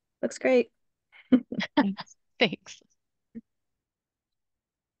 Looks great. Thanks. Thanks.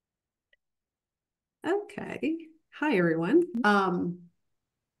 Okay. Hi, everyone.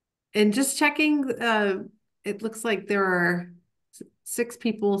 And just checking, it looks like there are 6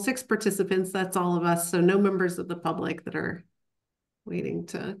 participants. That's all of us. So no members of the public that are waiting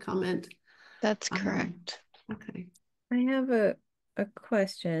to comment. That's correct. Okay. I have a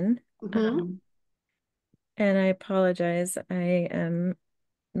question. Mhm. And I apologize. I am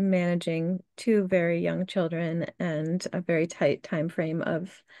managing 2 very young children and a very tight time frame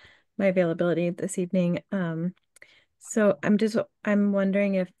of my availability this evening. So I'm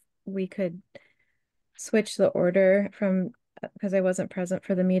wondering if we could switch the order from, because I wasn't present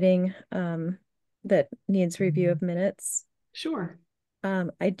for the meeting that needs review of minutes. Sure.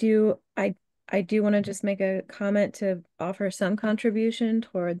 I do want to just make a comment to offer some contribution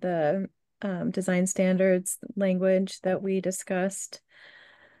toward the design standards language that we discussed.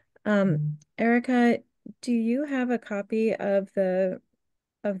 Erica, do you have a copy of the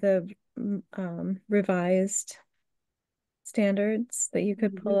revised standards that you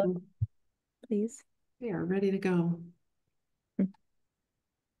could pull up, please? They are ready to go.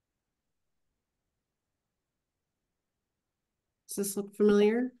 Does this look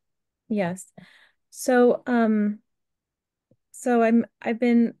familiar? Yes. So, so I've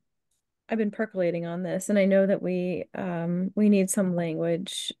been percolating on this, and I know that we need some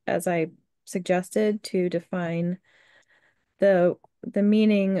language, as I suggested, to define the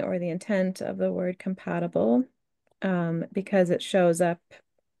meaning or the intent of the word compatible, because it shows up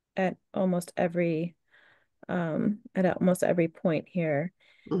at almost every point here.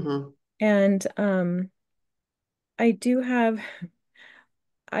 Mm-hmm. And I do have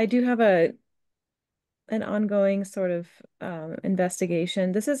an ongoing sort of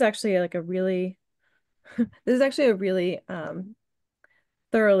investigation. This is actually like a really this is actually a really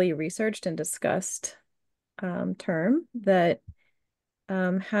thoroughly researched and discussed term that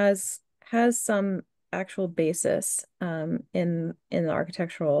has some actual basis in the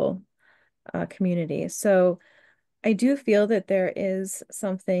architectural community. So I do feel that there is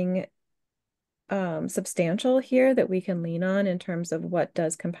something substantial here that we can lean on in terms of what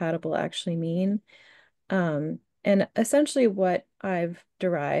does compatible actually mean. And essentially what I've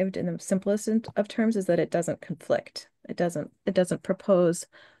derived in the simplest of terms is that it doesn't conflict. It doesn't propose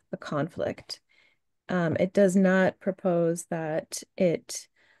a conflict. It does not propose that it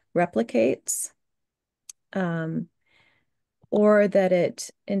replicates, or that it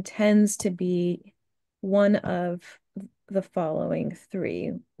intends to be one of the following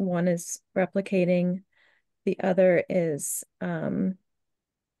three. One is replicating, the other is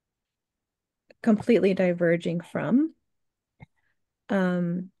completely diverging from.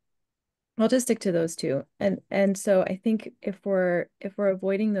 I'll just stick to those two. And so I think if we're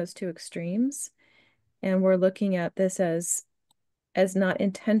avoiding those two extremes, and we're looking at this as not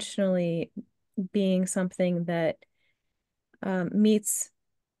intentionally being something that meets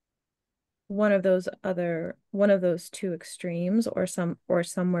one of those two extremes, or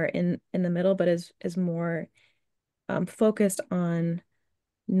somewhere in the middle, but is more focused on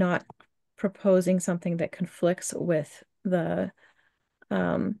not proposing something that conflicts with the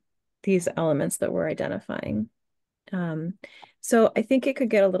these elements that we're identifying. So I think it could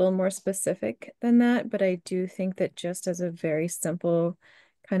get a little more specific than that, but I do think that just as a very simple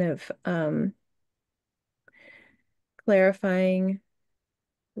kind of clarifying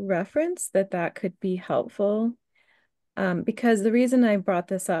reference, that could be helpful. Because the reason I brought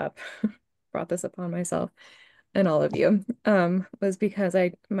this up, brought this upon myself and all of you, was because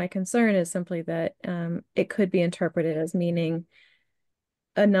my concern is simply that it could be interpreted as meaning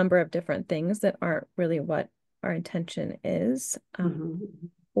a number of different things that aren't really what our intention is,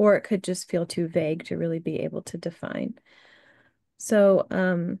 or it could just feel too vague to really be able to define. So,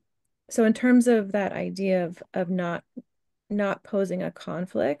 so in terms of that idea of not posing a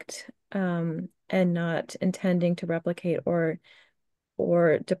conflict, and not intending to replicate or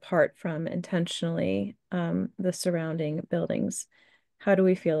depart from intentionally the surrounding buildings, how do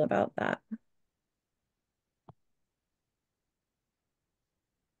we feel about that?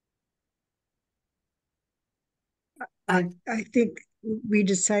 I think we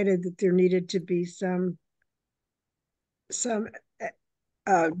decided that there needed to be some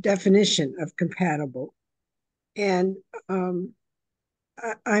definition of compatible. And I'm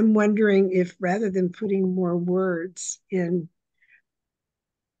wondering if, rather than putting more words in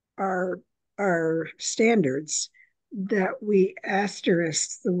our standards, that we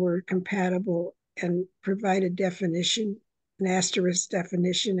asterisk the word compatible and provide a definition, an asterisk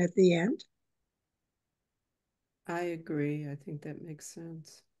definition at the end. I agree. I think that makes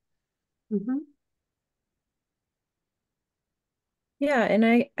sense. Yeah, and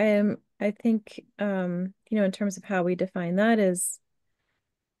I think in terms of how we define that is,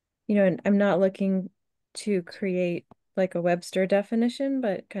 and I'm not looking to create like a Webster definition,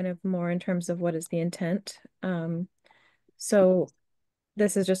 but kind of more in terms of what is the intent. So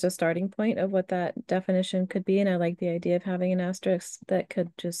this is just a starting point of what that definition could be, and I like the idea of having an asterisk that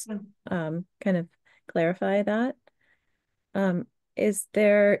could just kind of clarify that. Is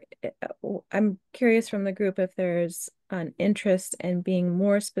there, I'm curious from the group if there's an interest in being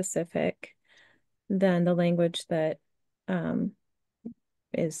more specific than the language that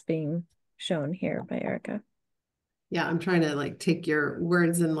is being shown here by Erica. Yeah, I'm trying to like take your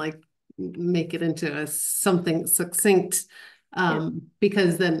words and like make it into something succinct,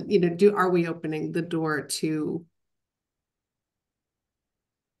 because then, are we opening the door to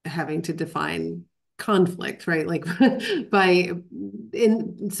having to define conflict, right? Like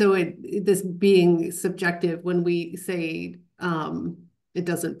this being subjective, when we say it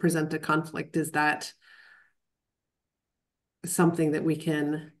doesn't present a conflict, is that something that we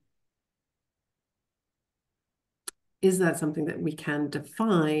can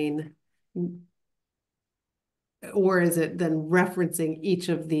define or is it then referencing each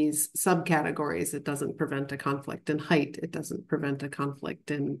of these subcategories? It doesn't prevent a conflict in height. It doesn't prevent a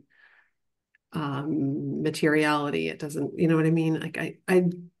conflict in materiality. It doesn't, you know what I mean? Like I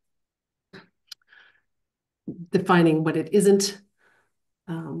defining what it isn't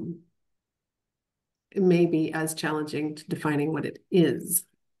it may be as challenging to defining what it is.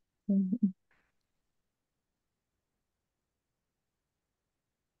 Mm-hmm.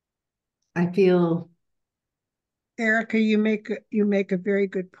 I feel, Erica, you make a very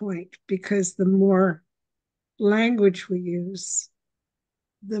good point, because the more language we use,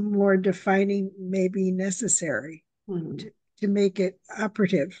 the more defining may be necessary to make it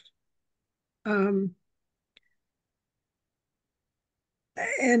operative. And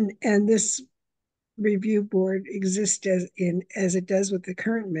this review board exists as it does with the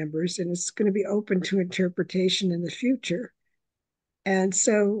current members, and it's going to be open to interpretation in the future. And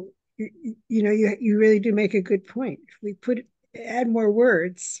so, you really do make a good point. If we add more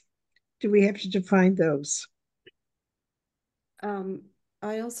words, do we have to define those?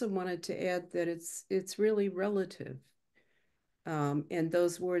 I also wanted to add that it's really relative. And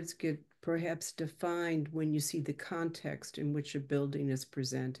those words get perhaps defined when you see the context in which a building is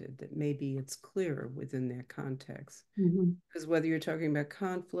presented, that maybe it's clearer within that context. Because whether you're talking about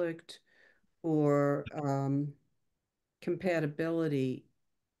conflict or compatibility,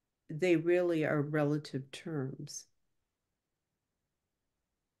 they really are relative terms.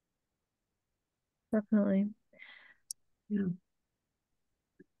 Definitely. Yeah.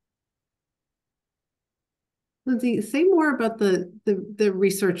 Lindsay, say more about the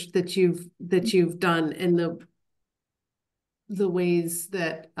research that you've done and the ways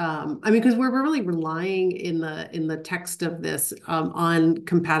that I mean, because we're really relying in the text of this on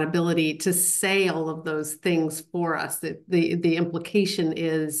compatibility to say all of those things for us. That the implication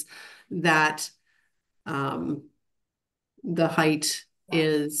is that the height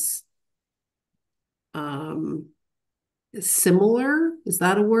is similar. Is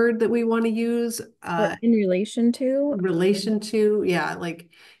that a word that we want to use? Or in relation to? Yeah, like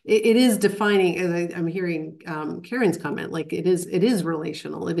it is defining, as I'm hearing Karen's comment, like it is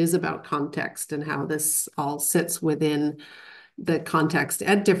relational. It is about context and how this all sits within the context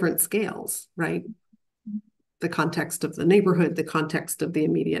at different scales, right? The context of the neighborhood, the context of the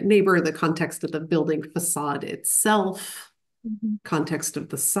immediate neighbor, the context of the building facade itself, context of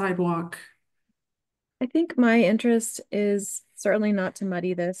the sidewalk. I think my interest is certainly not to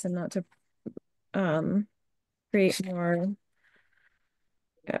muddy this and not to create more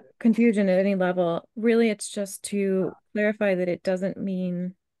confusion at any level. Really, it's just to clarify that it doesn't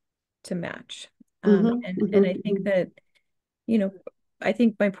mean to match. And I think that, I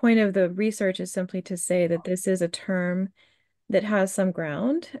think my point of the research is simply to say that this is a term that has some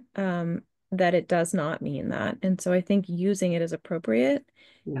ground, that it does not mean that. And so I think using it is appropriate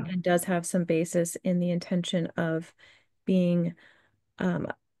and does have some basis in the intention of being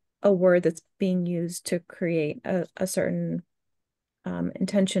a word that's being used to create a certain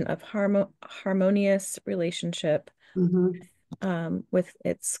intention of harmonious relationship with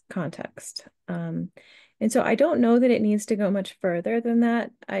its context. And so I don't know that it needs to go much further than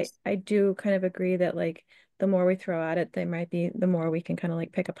that. I do kind of agree that like the more we throw at it, the more we can kind of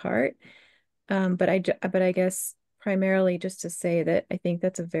like pick apart. But I guess primarily just to say that I think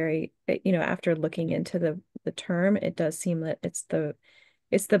that's a very, after looking into the term, it does seem that it's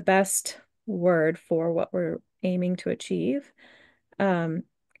the best word for what we're aiming to achieve. And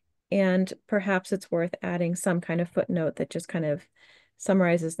perhaps it's worth adding some kind of footnote that just kind of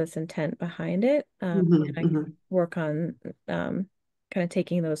summarizes this intent behind it. And I can work on kind of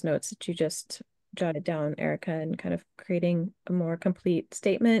taking those notes that you just jotted down, Erica, and kind of creating a more complete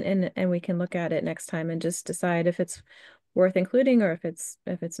statement, and we can look at it next time and just decide if it's worth including or if it's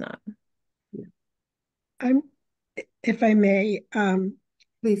not. If I may,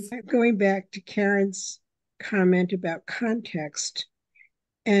 please. Going back to Karen's comment about context,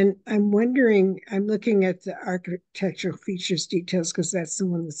 and I'm wondering, I'm looking at the architectural features details because that's the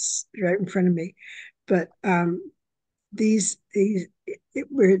one that's right in front of me. But where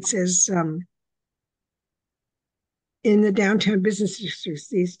it says in the downtown business districts,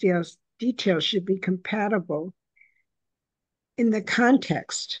 these details should be compatible in the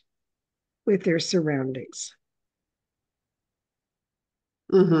context with their surroundings.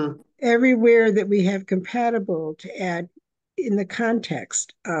 Everywhere that we have compatible to add in the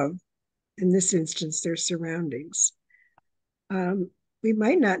context of, in this instance, their surroundings, we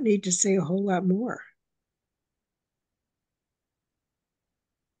might not need to say a whole lot more.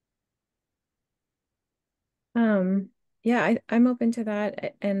 Yeah, I'm open to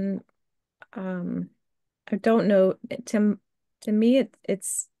that. And I don't know. To me,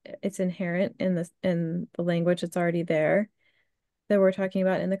 it's inherent in the language that's already there that we're talking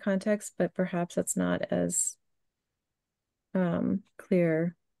about in the context, but perhaps that's not as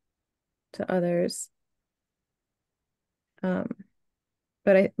clear to others. But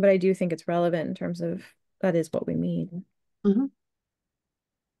I do think it's relevant in terms of that is what we mean. Mm-hmm.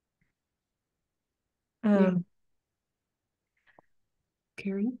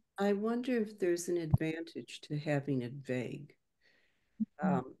 Karen? I wonder if there's an advantage to having it vague.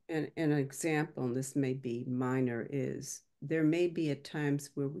 And an example, and this may be minor, is there may be at times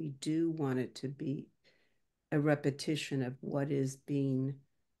where we do want it to be a repetition of what is being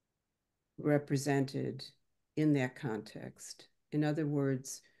represented in that context. In other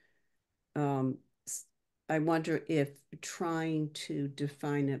words, I wonder if trying to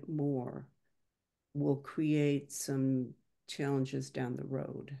define it more will create some challenges down the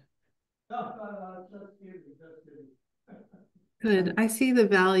road. Good. I see the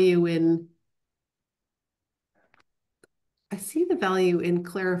value in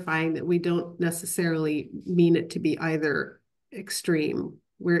clarifying that we don't necessarily mean it to be either extreme.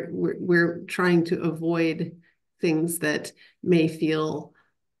 We're trying to avoid things that may feel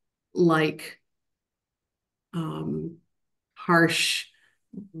like harsh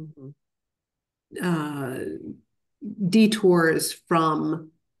detours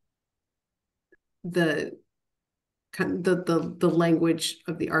from the language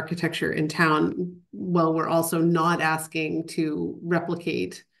of the architecture in town, while we're also not asking to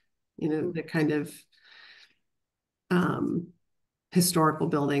replicate, the kind of historical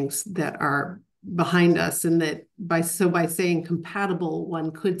buildings that are behind us, and that by saying compatible,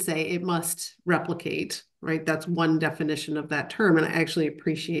 one could say it must replicate, right? That's one definition of that term, and I actually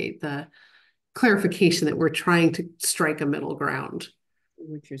appreciate the clarification that we're trying to strike a middle ground.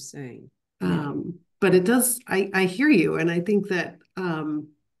 What you're saying. But it does, I hear you. And I think that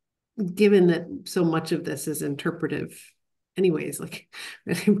given that so much of this is interpretive anyways, like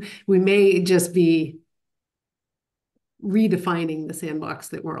we may just be redefining the sandbox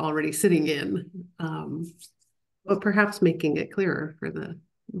that we're already sitting in, but perhaps making it clearer for the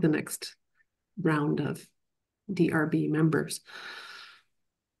next round of DRB members.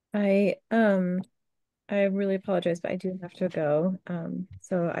 I really apologize, but I do have to go.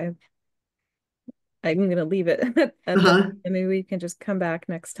 So I'm gonna leave it at that. And maybe we can just come back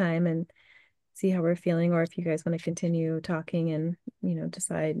next time and see how we're feeling, or if you guys want to continue talking and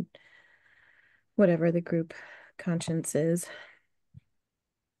decide whatever the group conscience is.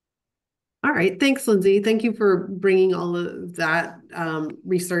 All right, thanks, Lindsay. Thank you for bringing all of that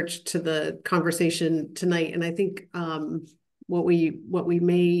research to the conversation tonight. And I think what we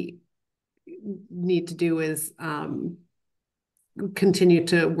may need to do is continue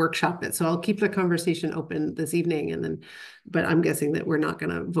to workshop it. So I'll keep the conversation open this evening, but I'm guessing that we're not going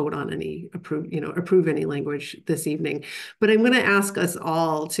to vote on any approve any language this evening. But I'm going to ask us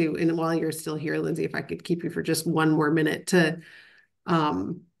all to, and while you're still here, Lindsay, if I could keep you for just one more minute to,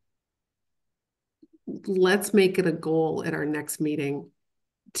 let's make it a goal at our next meeting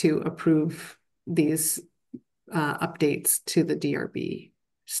to approve these updates to the DRB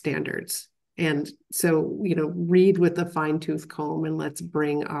standards. And so, read with a fine-tooth comb, and let's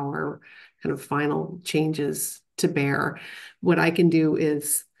bring our kind of final changes to bear. What I can do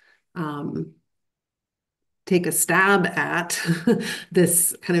is take a stab at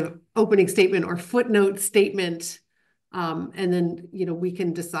this kind of opening statement or footnote statement, and then, we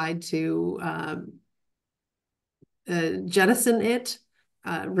can decide to jettison it,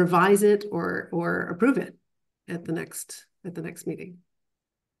 revise it, or approve it at the next meeting,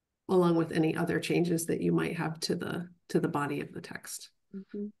 along with any other changes that you might have to the body of the text.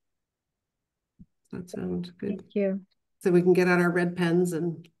 That sounds good. Thank you. So we can get out our red pens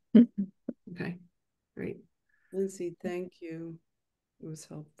and okay, great. Lindsay, thank you. It was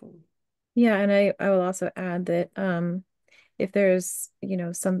helpful. Yeah, and I will also add that if there's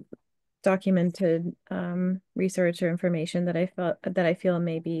some documented research or information that I feel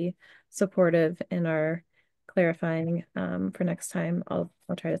may be supportive in our clarifying for next time, I'll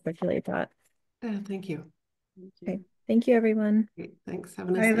try to circulate that. Thank you. Okay. Thank you, everyone. Great. Thanks. Have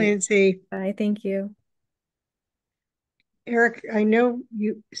a nice Bye, day. Lindsay. Bye. Thank you. Eric, I know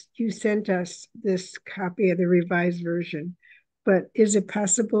you sent us this copy of the revised version, but is it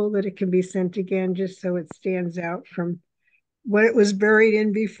possible that it can be sent again just so it stands out from what it was buried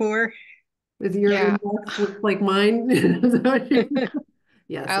in before? With your inbox look like mine?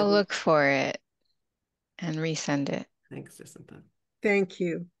 Yes. I'll look for it and resend it. Thanks, Jacinta. Thank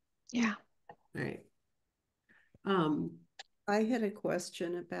you. Yeah. All right. I had a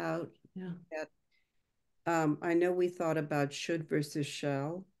question about that I know we thought about should versus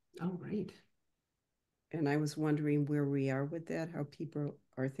shall, Oh, right. and I was wondering where we are with that, how people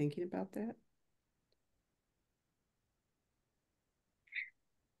are thinking about that.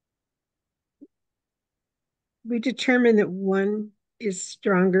 We determined that one is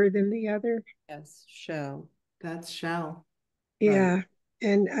stronger than the other. Yes, shall. That's shall. Yeah.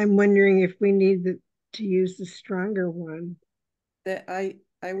 And I'm wondering if we need to use the stronger one. That I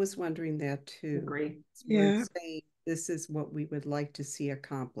was wondering that too. Agree. We're Yeah. saying this is what we would like to see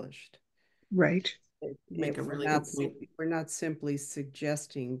accomplished. Right. Make a really not good point. we're not simply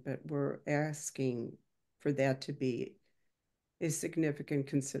suggesting, but we're asking for that to be a significant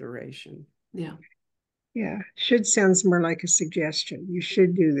consideration. Yeah. Yeah. Should sounds more like a suggestion. You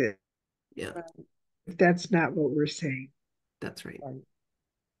should do this. Yeah. That's not what we're saying. That's right.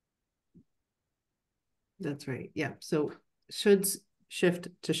 That's right. Yeah. So shoulds shift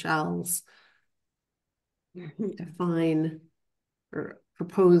to shalls. Define or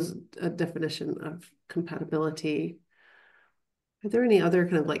propose a definition of compatibility. Are there any other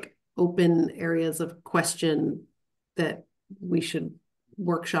kind of like open areas of question that we should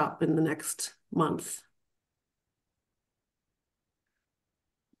workshop in the next month?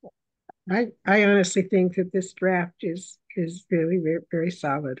 I honestly think that this draft is really very, very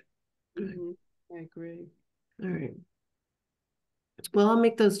solid. I agree. All right. Well, I'll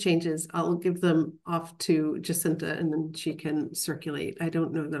make those changes. I'll give them off to Jacinta and then she can circulate. I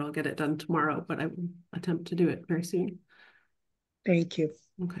don't know that I'll get it done tomorrow, but I will attempt to do it very soon. Thank you.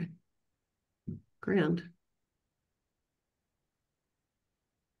 Okay. Grand.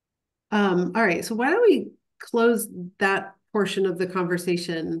 All right, so why don't we close that portion of the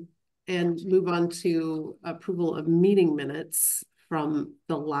conversation and move on to approval of meeting minutes from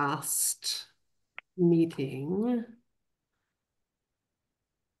the last meeting.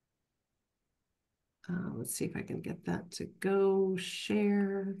 Let's see if I can get that to go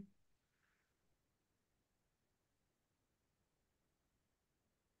share.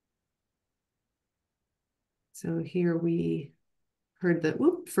 So here we heard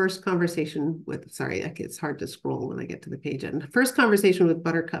the first conversation with, sorry, it's hard to scroll when I get to the page end. First conversation with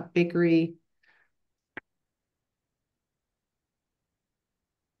Buttercup Bakery.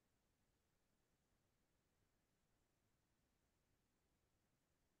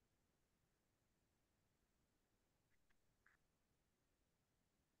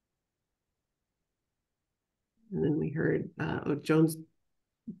 And then we heard, Jones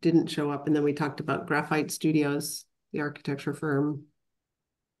didn't show up. And then we talked about Graphite Studios, the architecture firm.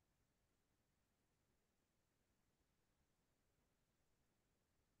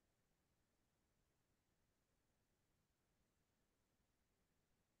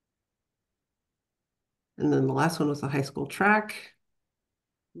 And then the last one was the high school track.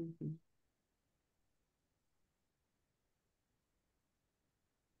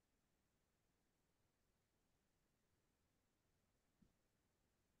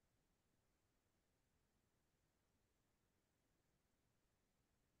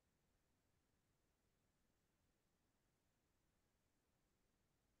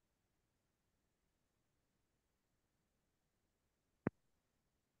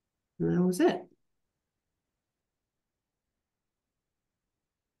 And that was it.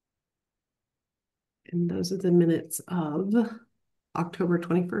 And those are the minutes of October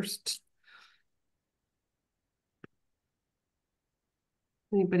 21st.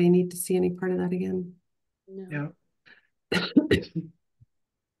 Anybody need to see any part of that again? No.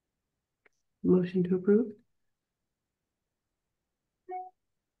 Motion to approve?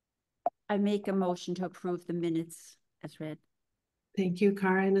 I make a motion to approve the minutes as read. Thank you,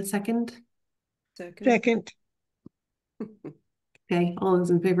 Kara. In a second. Second. Okay, all those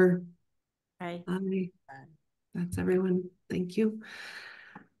in favor? Aye. Aye. That's everyone. Thank you.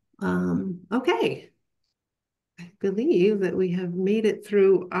 Okay. I believe that we have made it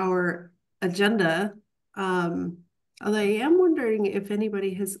through our agenda. Although I am wondering if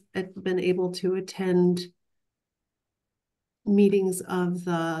anybody has been able to attend meetings of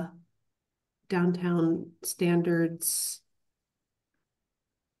the Downtown Standards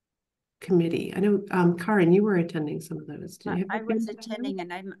Committee. I know, Karen, you were attending some of those. Did you have I was attending,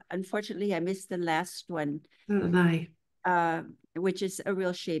 and unfortunately I missed the last one. So did I. Which is a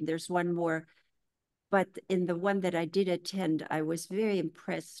real shame. There's one more, but in the one that I did attend, I was very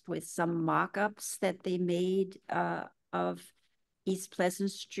impressed with some mock-ups that they made of East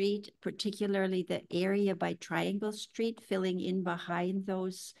Pleasant Street, particularly the area by Triangle Street, filling in behind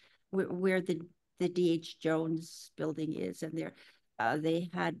those where the D.H. Jones building is, and there they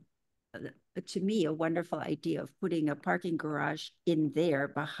had. To me, a wonderful idea of putting a parking garage in there,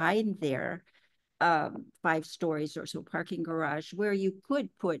 behind there, 5 stories or so parking garage where you could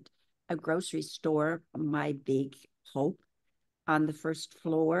put a grocery store, my big hope, on the first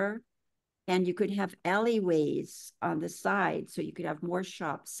floor. And you could have alleyways on the side, so you could have more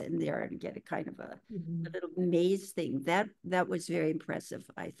shops in there and get a kind of a little maze thing. That was very impressive.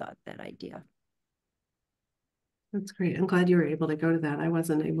 I thought, that idea. That's great. I'm glad you were able to go to that. I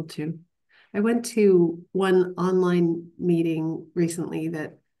wasn't able to. I went to one online meeting recently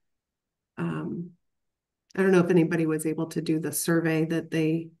that I don't know if anybody was able to do the survey that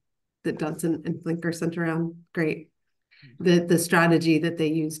Dodson and Flinker sent around. Great. The strategy that they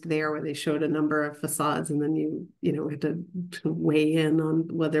used there, where they showed a number of facades and then you had to weigh in on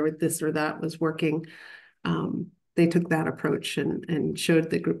whether this or that was working. They took that approach and showed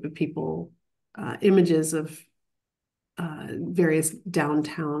the group of people images of various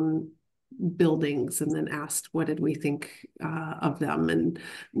downtown buildings and then asked what did we think of them, and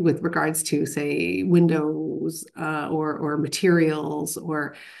with regards to, say, windows or materials,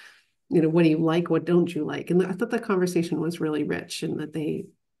 or what do you like, what don't you like. And I thought the conversation was really rich, and that they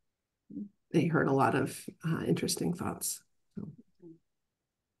heard a lot of interesting thoughts. So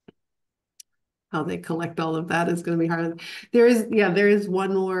how they collect all of that is going to be hard. There is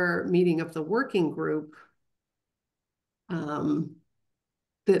one more meeting of the working group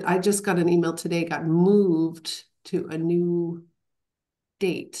that I just got an email today, got moved to a new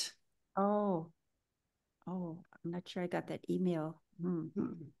date. Oh, I'm not sure I got that email.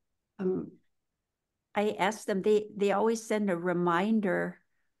 I asked them, they always send a reminder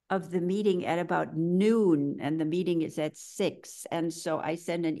of the meeting at about noon, and the meeting is at 6. And so I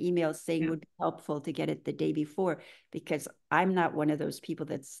send an email saying it would be helpful to get it the day before, because I'm not one of those people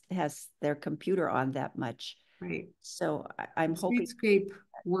that has their computer on that much. Right. So I'm hoping. Streetscape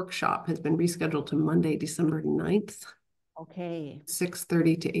workshop has been rescheduled to Monday, December 9th. Okay.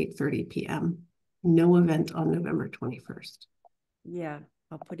 6:30 to 8:30 p.m. No event on November 21st. Yeah,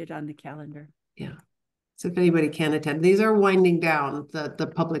 I'll put it on the calendar. Yeah. So if anybody can attend, these are winding down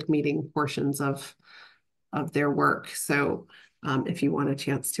the public meeting portions of their work. So if you want a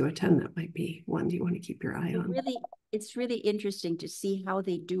chance to attend, that might be one you want to keep your eye on. It's really interesting to see how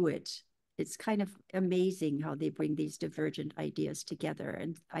they do it. It's kind of amazing how they bring these divergent ideas together.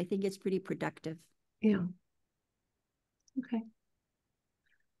 And I think it's pretty productive. Yeah. Okay.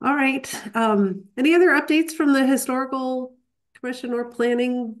 All right. Any other updates from the Historical Commission or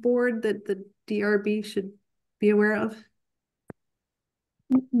Planning Board that the DRB should be aware of?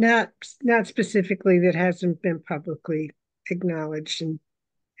 Not specifically, that hasn't been publicly acknowledged and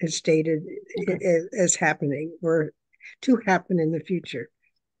as stated as happening or to happen in the future.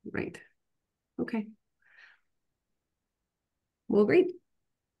 Right. Okay. Well, great.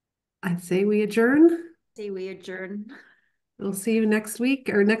 I'd say we adjourn. We'll see you next week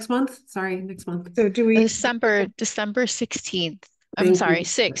or next month. Sorry, next month. So do we? December 16th. I'm sorry,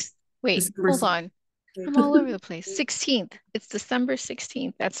 6th. Wait, December hold on. I'm all over the place. 16th. It's December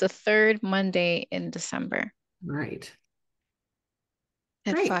 16th. That's the 3rd Monday in December. Right.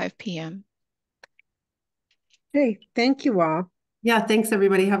 At Great. 5 p.m. Hey, thank you all. Yeah, thanks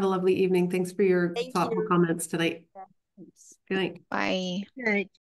everybody. Have a lovely evening. Thanks for your thoughtful comments tonight. Thanks. Good night. Bye. Good night.